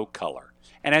Volvo color.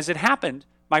 And as it happened,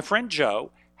 my friend Joe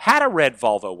had a red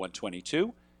Volvo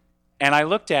 122, and I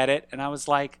looked at it, and I was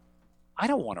like, I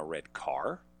don't want a red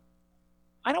car.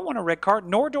 I don't want a red car,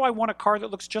 nor do I want a car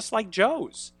that looks just like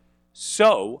Joe's.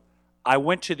 So I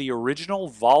went to the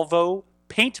original Volvo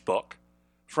paint book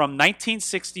from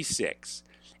 1966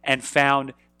 and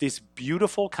found this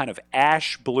beautiful kind of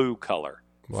ash blue color.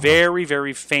 Wow. Very,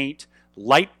 very faint,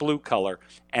 light blue color.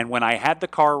 And when I had the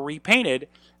car repainted,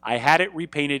 I had it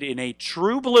repainted in a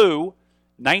true blue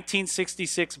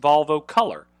 1966 Volvo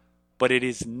color, but it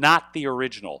is not the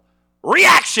original.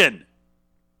 Reaction!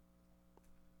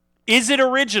 Is it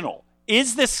original?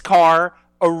 Is this car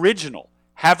original?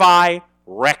 Have I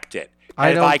wrecked it?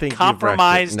 Have I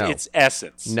compromised its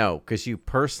essence? No, because you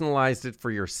personalized it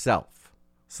for yourself.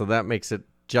 So that makes it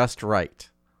just right.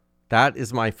 That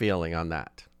is my feeling on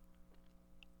that.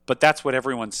 But that's what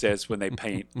everyone says when they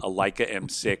paint a Leica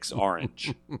M6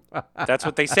 orange. That's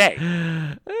what they say.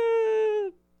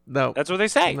 No. That's what they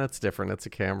say. That's different. It's a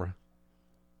camera.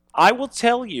 I will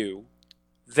tell you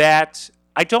that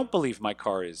I don't believe my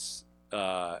car is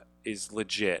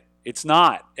legit. It's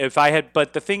not.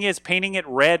 But the thing is, painting it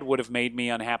red would have made me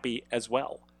unhappy as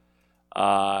well.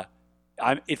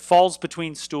 It falls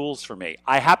between stools for me.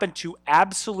 I happen to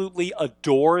absolutely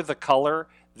adore the color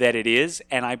that it is,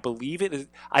 and I believe it is.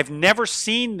 I've never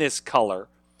seen this color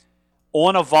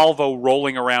on a Volvo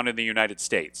rolling around in the United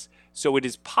States. So it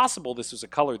is possible this was a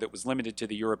color that was limited to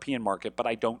the European market, but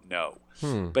I don't know.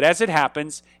 But as it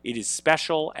happens, it is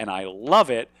special, and I love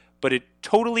it, but it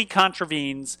totally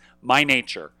contravenes my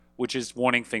nature, which is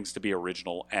wanting things to be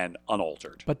original and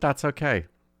unaltered. But that's okay.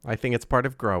 I think it's part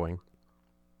of growing.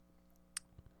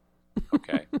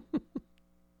 Okay.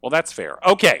 Well, that's fair.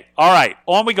 Okay. All right.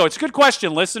 On we go. It's a good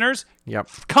question, listeners. Yep.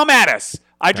 Come at us.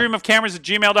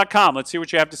 idreamofcameras@gmail.com. Let's see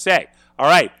what you have to say. All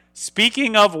right.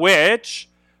 Speaking of which,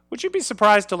 would you be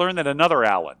surprised to learn that another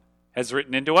Alan has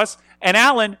written into us? An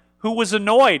Alan who was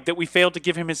annoyed that we failed to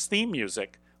give him his theme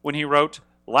music when he wrote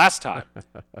last time.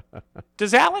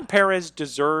 Does Alan Perez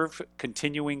deserve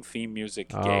continuing theme music,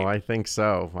 Gabe? Oh, I think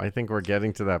so. I think we're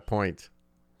getting to that point.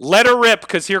 Let her rip,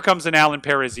 because here comes an Alan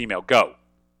Perez email. Go.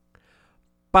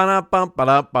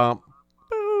 Ba-da-bum.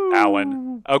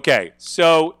 Alan. Okay,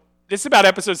 so this is about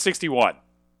episode 61.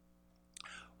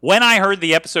 When I heard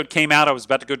the episode came out, I was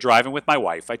about to go driving with my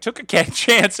wife. I took a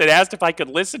chance and asked if I could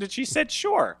listen, and she said,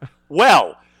 sure.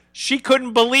 Well, she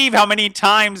couldn't believe how many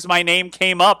times my name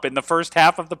came up in the first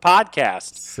half of the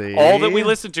podcast. See? All that we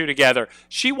listened to together.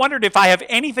 She wondered if I have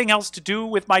anything else to do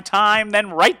with my time than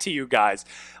write to you guys.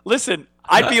 Listen,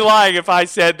 I'd be lying if I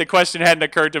said the question hadn't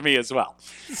occurred to me as well.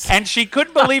 And she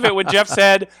couldn't believe it when Jeff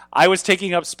said I was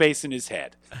taking up space in his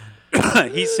head.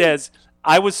 He says,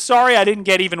 I was sorry I didn't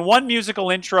get even one musical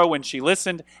intro when she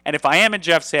listened, and if I am in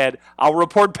Jeff's head, I'll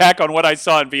report back on what I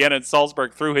saw in Vienna and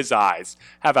Salzburg through his eyes.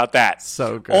 How about that?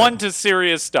 So good. On to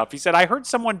serious stuff. He said, I heard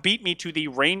someone beat me to the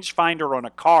rangefinder on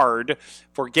a card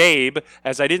for Gabe,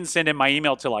 as I didn't send him my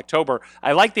email till October.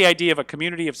 I like the idea of a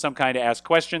community of some kind to ask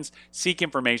questions, seek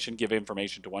information, give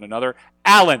information to one another.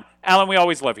 Alan, we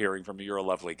always love hearing from you. You're a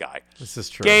lovely guy. This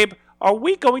is true. Gabe, are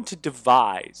we going to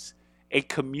devise a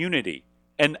community,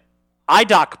 an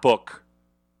iDoc book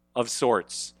of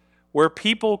sorts, where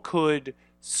people could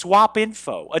swap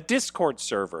info, a Discord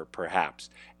server perhaps?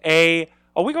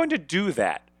 Are we going to do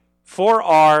that for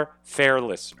our fair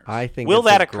listeners? I think Will it's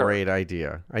that a occur? Great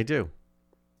idea. I do.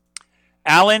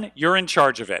 Alan, you're in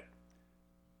charge of it.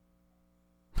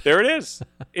 There it is.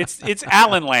 It's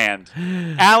Alan land.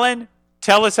 Alan,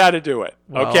 tell us how to do it.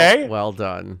 Okay? Well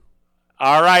done.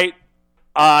 All right.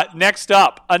 Next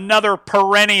up, another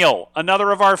perennial,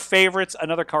 another of our favorites,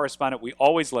 another correspondent we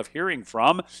always love hearing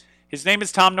from. His name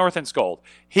is Tom Northenskold.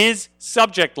 His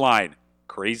subject line,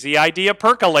 crazy idea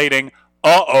percolating.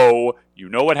 Uh-oh, you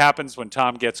know what happens when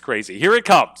Tom gets crazy. Here it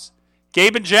comes.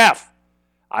 Gabe and Jeff,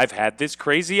 I've had this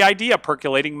crazy idea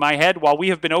percolating in my head while we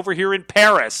have been over here in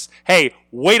Paris. Hey,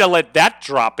 way to let that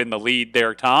drop in the lead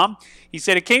there, Tom. He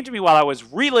said, it came to me while I was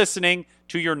re-listening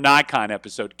to your Nikon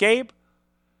episode. Gabe,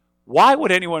 why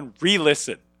would anyone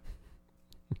re-listen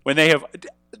when they have...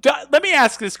 Let me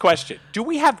ask this question. Do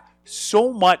we have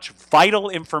so much vital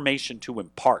information to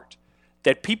impart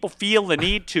that people feel the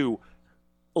need to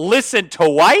listen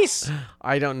twice?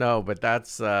 I don't know, but that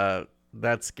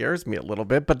scares me a little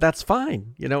bit, but that's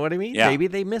fine. You know what I mean? Yeah. Maybe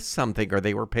they missed something or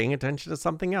they were paying attention to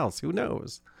something else. Who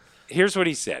knows? Here's what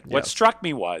he said. What struck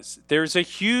me was there's a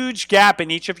huge gap in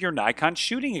each of your Nikon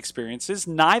shooting experiences.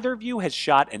 Neither of you has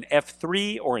shot an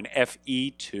F3 or an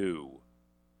FE2.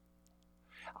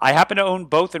 I happen to own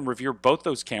both and revere both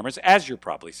those cameras, as you're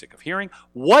probably sick of hearing.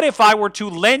 What if I were to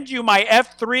lend you my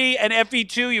F3 and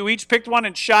FE2? You each picked one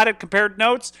and shot it, compared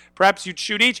notes. Perhaps you'd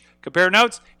shoot each, compare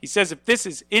notes. He says if this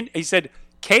is in, he said,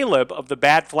 Caleb of the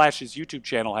Bad Flashes YouTube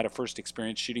channel had a first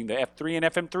experience shooting the F3 and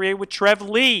FM3A with Trev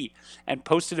Lee and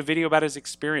posted a video about his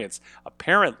experience.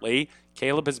 Apparently,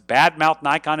 Caleb has badmouthed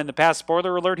Nikon in the past.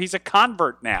 Spoiler alert, he's a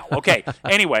convert now. Okay,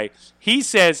 anyway, he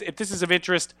says if this is of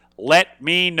interest, let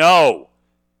me know.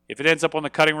 If it ends up on the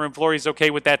cutting room floor, he's okay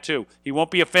with that too. He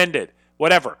won't be offended.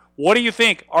 Whatever. What do you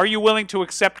think? Are you willing to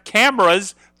accept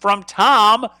cameras from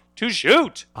Tom to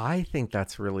shoot? I think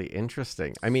that's really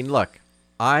interesting. I mean, look,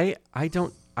 I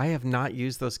have not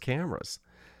used those cameras.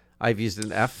 I've used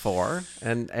an F4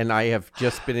 and I have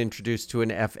just been introduced to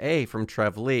an FA from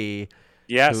Trev Lee.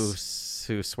 Yes.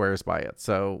 Who swears by it.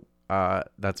 So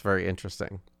that's very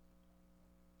interesting.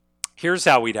 Here's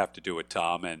how we'd have to do it,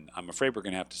 Tom, and I'm afraid we're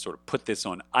going to have to sort of put this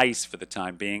on ice for the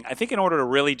time being. I think in order to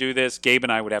really do this, Gabe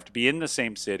and I would have to be in the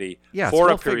same city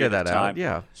for a period of time.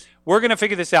 Yeah. We're going to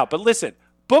figure this out. But listen,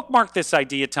 bookmark this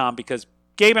idea, Tom, because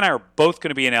Gabe and I are both going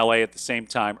to be in LA at the same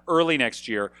time early next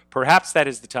year. Perhaps that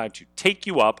is the time to take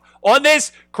you up on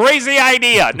this crazy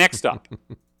idea. Next up.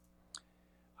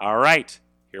 All right,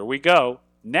 here we go.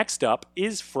 Next up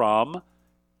is from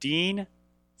Dean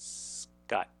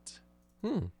Scott.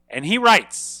 And he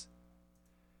writes,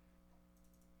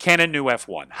 Canon New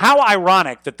F1. How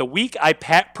ironic that the week I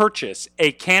purchase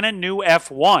a Canon New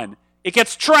F1, it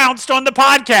gets trounced on the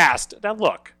podcast. Now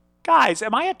look, guys,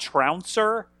 am I a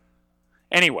trouncer?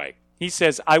 Anyway, he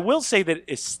says, I will say that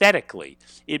aesthetically,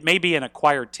 it may be an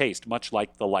acquired taste, much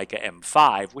like the Leica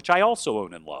M5, which I also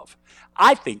own and love.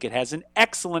 I think it has an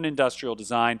excellent industrial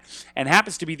design and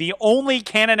happens to be the only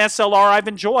Canon SLR I've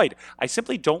enjoyed. I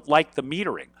simply don't like the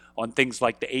metering on things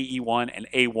like the AE1 and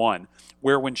A1,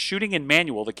 where when shooting in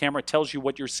manual, the camera tells you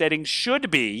what your settings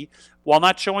should be while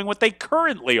not showing what they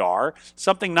currently are,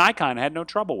 something Nikon had no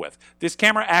trouble with. This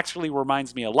camera actually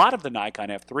reminds me a lot of the Nikon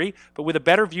F3, but with a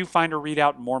better viewfinder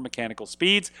readout and more mechanical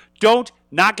speeds. Don't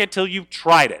knock it till you've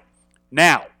tried it.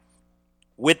 Now,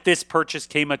 with this purchase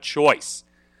came a choice.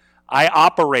 I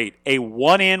operate a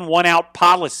one-in, one-out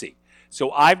policy,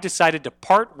 so I've decided to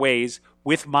part ways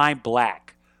with my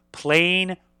black,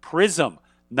 plain Prism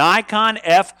Nikon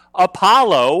F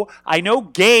Apollo. I know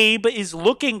Gabe is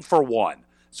looking for one,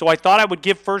 so I thought I would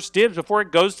give first dibs before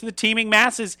it goes to the teeming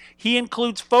masses. He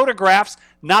includes photographs.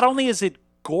 Not only is it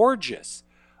gorgeous,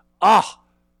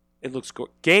 it looks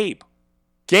gorgeous. Gabe,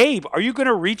 Gabe, are you going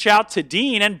to reach out to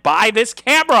Dean and buy this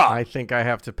camera? I think I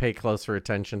have to pay closer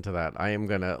attention to that. I am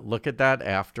going to look at that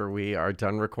after we are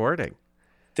done recording.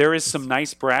 There is some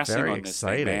nice brassing on this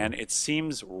thing, man. It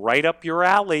seems right up your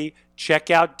alley. Check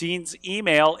out Dean's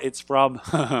email. It's from,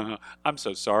 I'm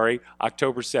so sorry,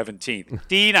 October 17th.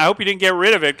 Dean, I hope you didn't get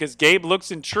rid of it because Gabe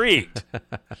looks intrigued.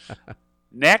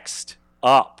 Next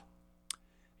up,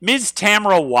 Ms.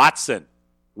 Tamara Watson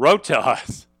wrote to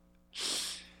us.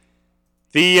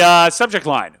 The subject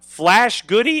line, Flash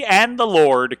Goody and the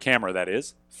Lord camera, that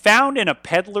is. Found in a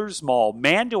peddler's mall.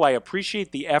 Man, do I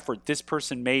appreciate the effort this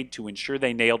person made to ensure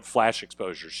they nailed flash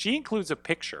exposure. She includes a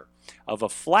picture of a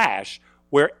flash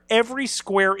where every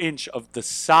square inch of the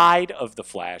side of the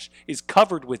flash is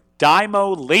covered with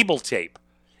Dymo label tape,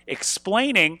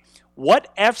 explaining what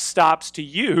f-stops to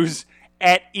use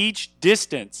at each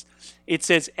distance. It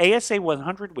says ASA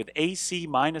 100 with AC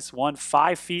 -1,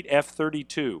 5 feet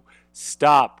F32.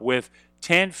 Stop with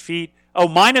 10 feet. Oh,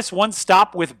 -1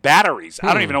 stop with batteries.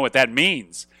 I don't even know what that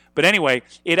means. But anyway,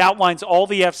 it outlines all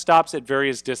the f-stops at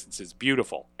various distances.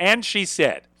 Beautiful. And she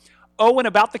said, oh, and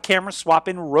about the camera swap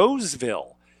in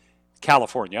Roseville,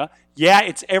 California. Yeah,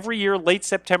 it's every year, late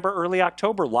September, early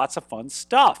October. Lots of fun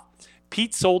stuff.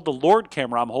 Pete sold the Lord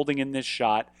camera I'm holding in this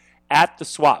shot at the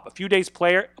swap. A few days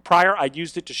prior, I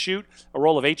used it to shoot a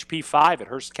roll of HP5 at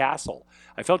Hearst Castle.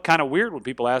 I felt kind of weird when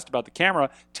people asked about the camera,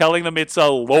 telling them it's a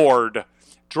Lord.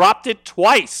 Dropped it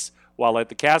twice while at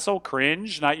the castle.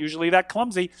 Cringe, not usually that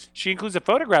clumsy. She includes a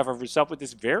photograph of herself with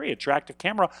this very attractive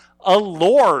camera, a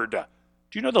Lord.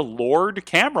 Do you know the Lord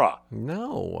camera?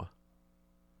 No.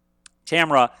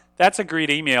 Tamara, that's a great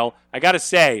email. I got to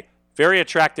say, very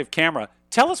attractive camera.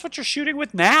 Tell us what you're shooting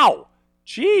with now.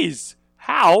 Jeez,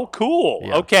 how cool.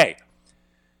 Yeah. Okay.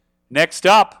 Next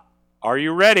up, are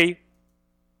you ready?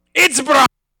 It's Brian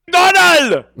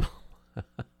Donald!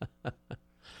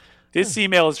 This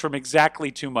email is from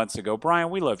exactly 2 months ago. Brian,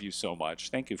 we love you so much.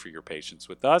 Thank you for your patience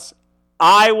with us.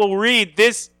 I will read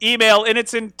this email in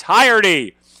its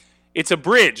entirety. It's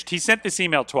abridged. He sent this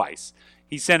email twice.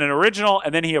 He sent an original,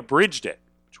 and then he abridged it,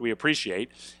 which we appreciate.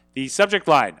 The subject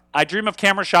line, I dream of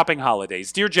camera shopping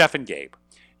holidays. Dear Jeff and Gabe,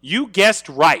 you guessed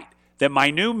right that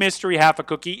my new mystery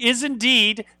half-a-cookie is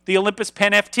indeed the Olympus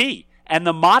Pen FT, and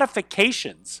the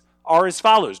modifications are as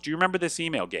follows. Do you remember this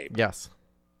email, Gabe? Yes.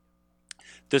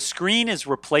 The screen is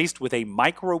replaced with a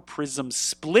microprism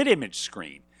split image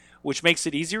screen, which makes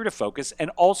it easier to focus and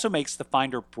also makes the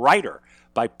finder brighter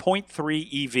by 0.3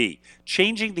 EV.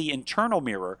 Changing the internal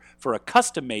mirror for a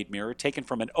custom-made mirror taken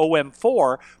from an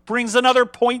OM4 brings another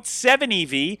 0.7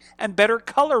 EV and better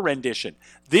color rendition.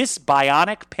 This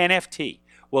bionic Pen FT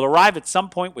will arrive at some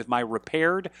point with my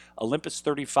repaired Olympus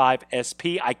 35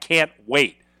 SP. I can't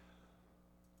wait.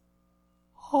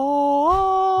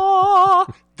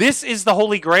 This is the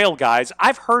Holy Grail, guys.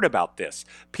 I've heard about this.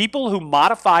 People who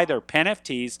modify their Pen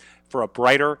FTs for a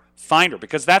brighter finder,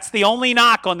 because that's the only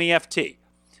knock on the FT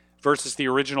versus the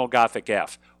original Gothic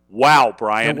F. Wow,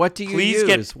 Brian. And what do you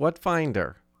use? What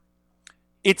finder?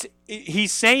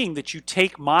 He's saying that you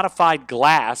take modified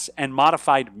glass and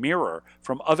modified mirror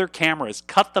from other cameras,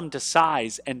 cut them to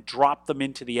size, and drop them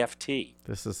into the FT.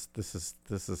 This is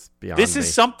beyond. This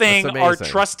is something our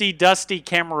trusty, dusty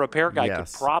camera repair guy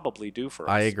could probably do for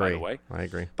us. I agree. By the way. I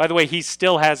agree. By the way, he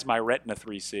still has my Retina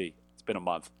 3C. It's been a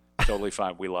month. Totally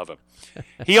fine. We love him.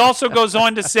 He also goes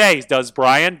on to say, does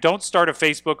Brian, don't start a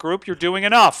Facebook group. You're doing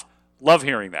enough. Love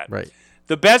hearing that. Right.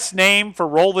 The best name for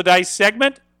Roll the Dice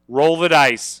segment? Roll the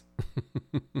dice.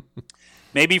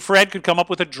 Maybe Fred could come up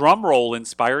with a drum roll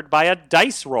inspired by a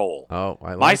dice roll. Oh,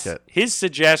 I like it. His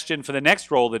suggestion for the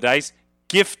next Roll the Dice,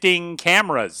 gifting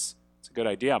cameras. It's a good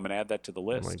idea. I'm going to add that to the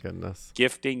list. Oh, my goodness.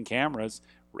 Gifting cameras.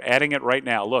 We're adding it right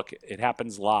now. Look, it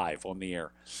happens live on the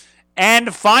air.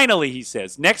 And finally, he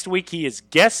says, next week he is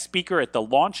guest speaker at the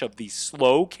launch of the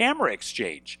Slow Camera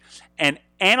Exchange, an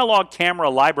analog camera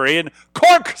library in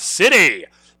Cork City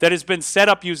that has been set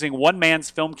up using one man's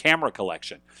film camera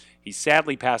collection. He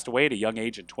sadly passed away at a young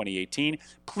age in 2018.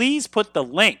 Please put the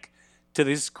link to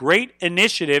this great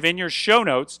initiative in your show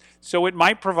notes so it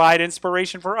might provide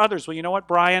inspiration for others. Well, you know what,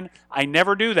 Brian? I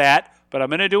never do that, but I'm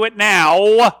going to do it now.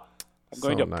 I'm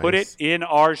going to put it in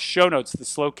our show notes, the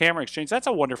Slow Camera Exchange. That's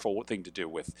a wonderful thing to do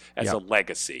with as a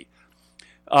legacy.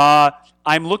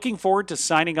 I'm looking forward to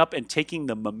signing up and taking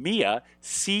the Mamiya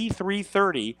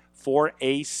C330 for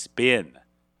a spin.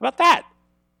 How about that?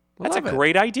 That's a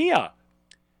great idea.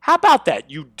 How about that?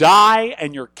 You die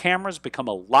and your cameras become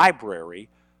a library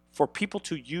for people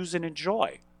to use and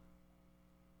enjoy.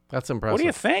 That's impressive. What do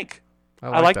you think?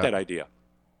 I like that idea.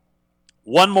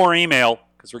 One more email,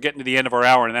 because we're getting to the end of our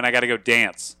hour, and then I got to go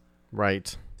dance.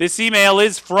 Right. This email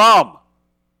is from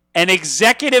an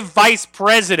executive vice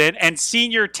president and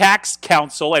senior tax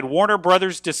counsel at Warner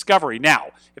Brothers Discovery. Now,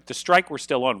 if the strike were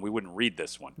still on, we wouldn't read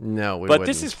this one. No, we wouldn't. But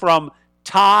this is from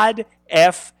Todd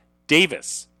F.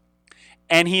 Davis.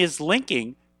 And he is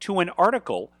linking to an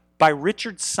article by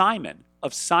Richard Simon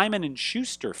of Simon &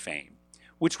 Schuster fame,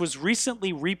 which was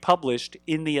recently republished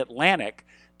in The Atlantic.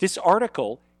 This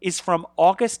article is from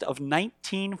August of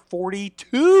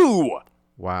 1942.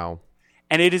 Wow.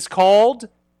 And it is called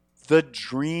The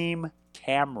Dream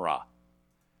Camera.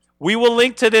 We will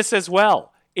link to this as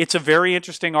well. It's a very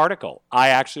interesting article. I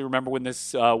actually remember when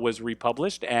this was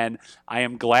republished, and I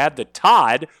am glad that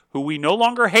Todd, who we no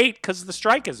longer hate because the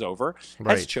strike is over,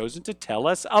 has chosen to tell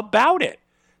us about it.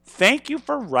 Thank you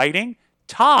for writing,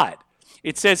 Todd.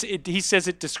 He says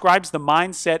it describes the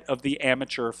mindset of the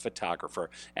amateur photographer,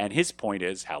 and his point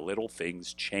is how little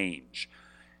things change.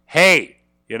 Hey,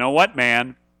 you know what,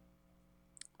 man?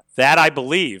 That, I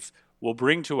believe, will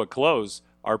bring to a close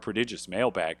our prodigious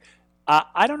mailbag.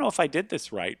 I don't know if I did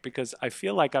this right, because I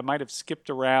feel like I might have skipped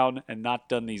around and not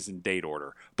done these in date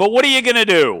order. But what are you going to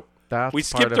do? We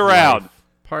skipped around.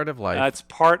 Part of life. That's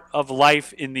part of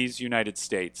life in these United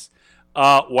States.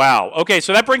 Wow. Okay,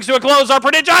 so that brings to a close our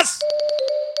prodigious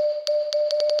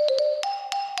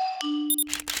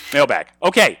mailbag.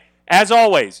 Okay, as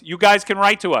always, you guys can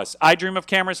write to us.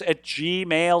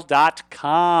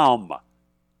 idreamofcameras@gmail.com.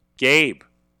 Gabe,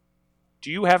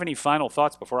 do you have any final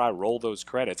thoughts before I roll those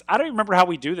credits? I don't even remember how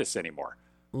we do this anymore.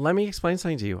 Let me explain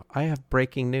something to you. I have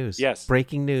breaking news. Yes.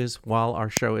 Breaking news while our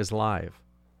show is live.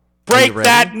 Break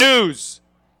that news!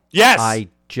 Yes! I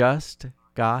just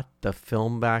got the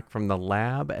film back from the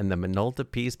lab, and the Minolta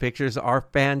Peace pictures are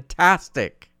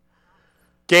fantastic.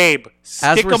 Gabe,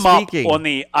 stick them up on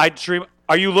the iDream.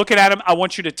 Are you looking at them? I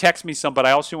want you to text me some, but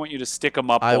I also want you to stick them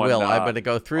up. I will. I'm going to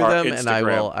go through them,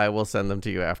 Instagram. And I will send them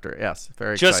to you after. Yes,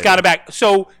 very exciting. Just got it back.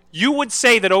 So you would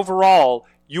say that overall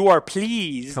you are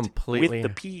pleased with the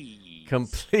piece.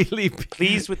 Completely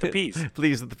pleased with the piece.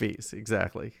 Pleased with the piece.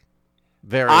 Exactly.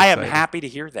 Very. I am happy to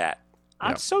hear that.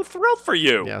 I'm so thrilled for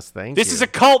you. Yes, thank you. This is a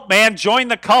cult, man. Join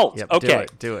the cult. Yep, okay.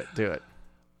 Do it.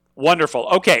 Wonderful.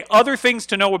 Okay, other things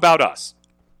to know about us.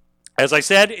 As I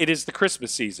said, it is the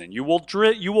Christmas season. You will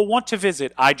want to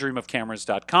visit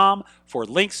idreamofcameras.com for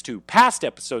links to past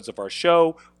episodes of our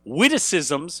show,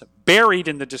 witticisms buried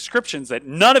in the descriptions that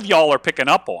none of y'all are picking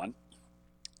up on,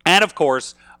 and, of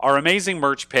course, our amazing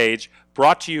merch page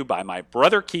brought to you by my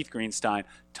brother Keith Greenstein.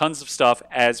 Tons of stuff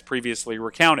as previously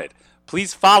recounted.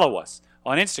 Please follow us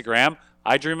on Instagram,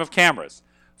 idreamofcameras.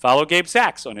 Follow Gabe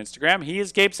Sachs on Instagram. He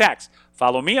is Gabe Sachs.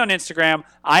 Follow me on Instagram.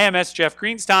 I am Jeff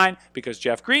Greenstein, because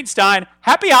Jeff Greenstein,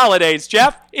 happy holidays,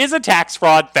 Jeff, is a tax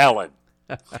fraud felon.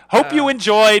 Hope you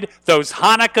enjoyed those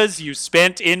Hanukkahs you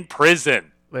spent in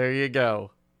prison. There you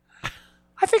go.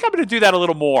 I think I'm going to do that a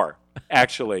little more,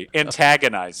 actually.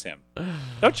 Antagonize him.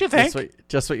 Don't you think?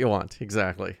 Just what you want.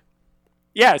 Exactly.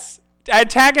 Yes.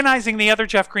 Antagonizing the other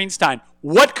Jeff Greenstein.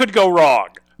 What could go wrong?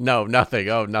 No, nothing.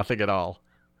 Oh, nothing at all.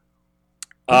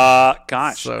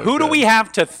 Gosh, who do we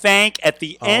have to thank at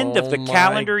the end of the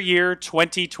calendar year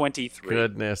 2023?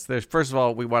 Goodness. First of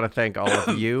all, we want to thank all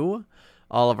of you,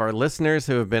 all of our listeners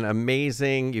who have been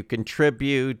amazing. You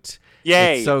contribute.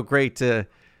 Yay. It's so great to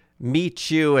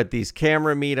meet you at these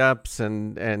camera meetups,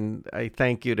 and I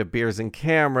thank you to Beers and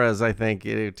Cameras. I thank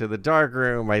you to the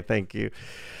Darkroom. I thank you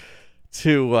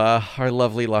to our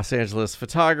lovely Los Angeles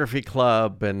Photography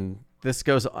Club, and this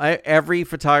goes every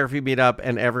photography meetup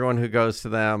and everyone who goes to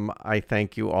them. I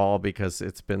thank you all, because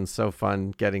it's been so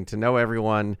fun getting to know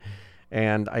everyone,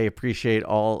 and I appreciate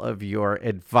all of your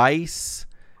advice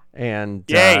and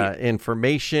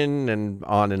information and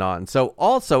on and on. So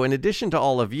also, in addition to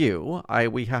all of you,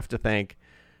 we have to thank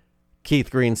Keith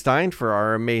Greenstein for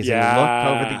our amazing look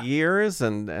over the years,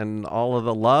 and all of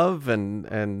the love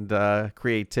and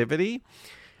creativity,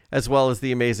 as well as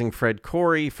the amazing Fred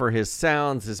Corey for his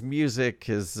sounds, his music,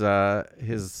 his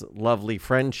lovely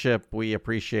friendship. We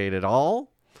appreciate it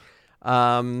all.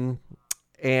 I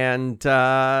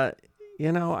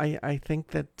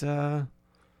think that,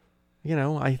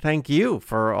 I thank you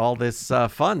for all this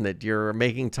fun that you're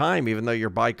making time, even though you're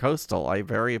bi-coastal. I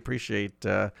very appreciate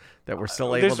that we're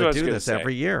still able to do this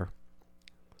every year.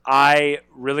 I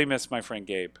really miss my friend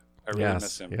Gabe. I really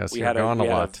miss him. Yes, we had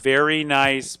a very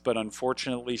nice but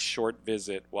unfortunately short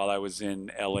visit while I was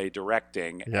in LA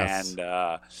directing, and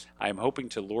I'm hoping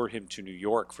to lure him to New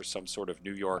York for some sort of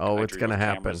New York. Oh, it's going to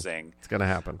happen. It's going to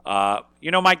happen.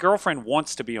 My girlfriend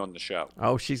wants to be on the show.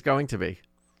 Oh, she's going to be.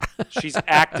 She's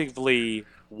actively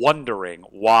wondering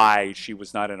why she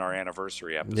was not in our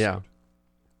anniversary episode. Yeah.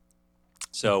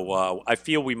 So I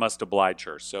feel we must oblige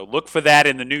her. So look for that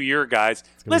in the new year, guys.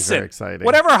 Listen,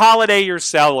 whatever holiday you're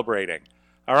celebrating,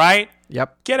 all right?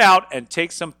 Yep. Get out and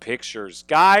take some pictures.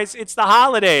 Guys, it's the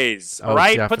holidays, all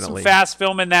right? Definitely. Put some fast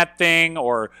film in that thing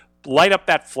or light up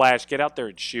that flash. Get out there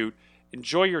and shoot.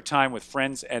 Enjoy your time with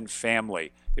friends and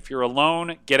family. If you're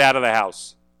alone, get out of the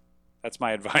house. That's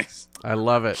my advice. I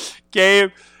love it.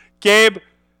 Gabe,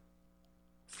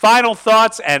 final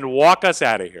thoughts and walk us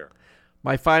out of here.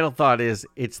 My final thought is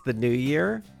it's the new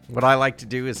year. What I like to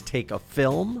do is take a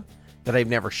film that I've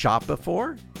never shot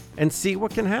before and see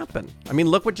what can happen. I mean,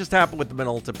 look what just happened with the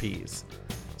Minolta Peas.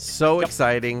 So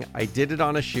exciting. I did it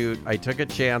on a shoot. I took a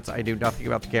chance. I knew nothing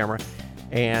about the camera.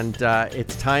 And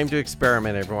it's time to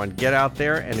experiment, everyone. Get out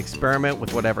there and experiment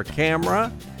with whatever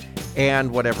camera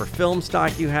and whatever film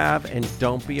stock you have. And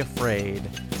don't be afraid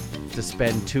to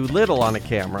spend too little on a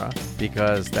camera,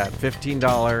 because that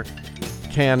 $15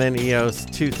 Canon EOS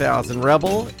 2000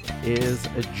 Rebel is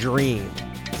a dream.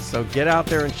 So get out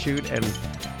there and shoot, and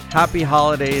happy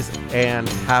holidays and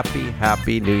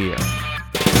happy New Year.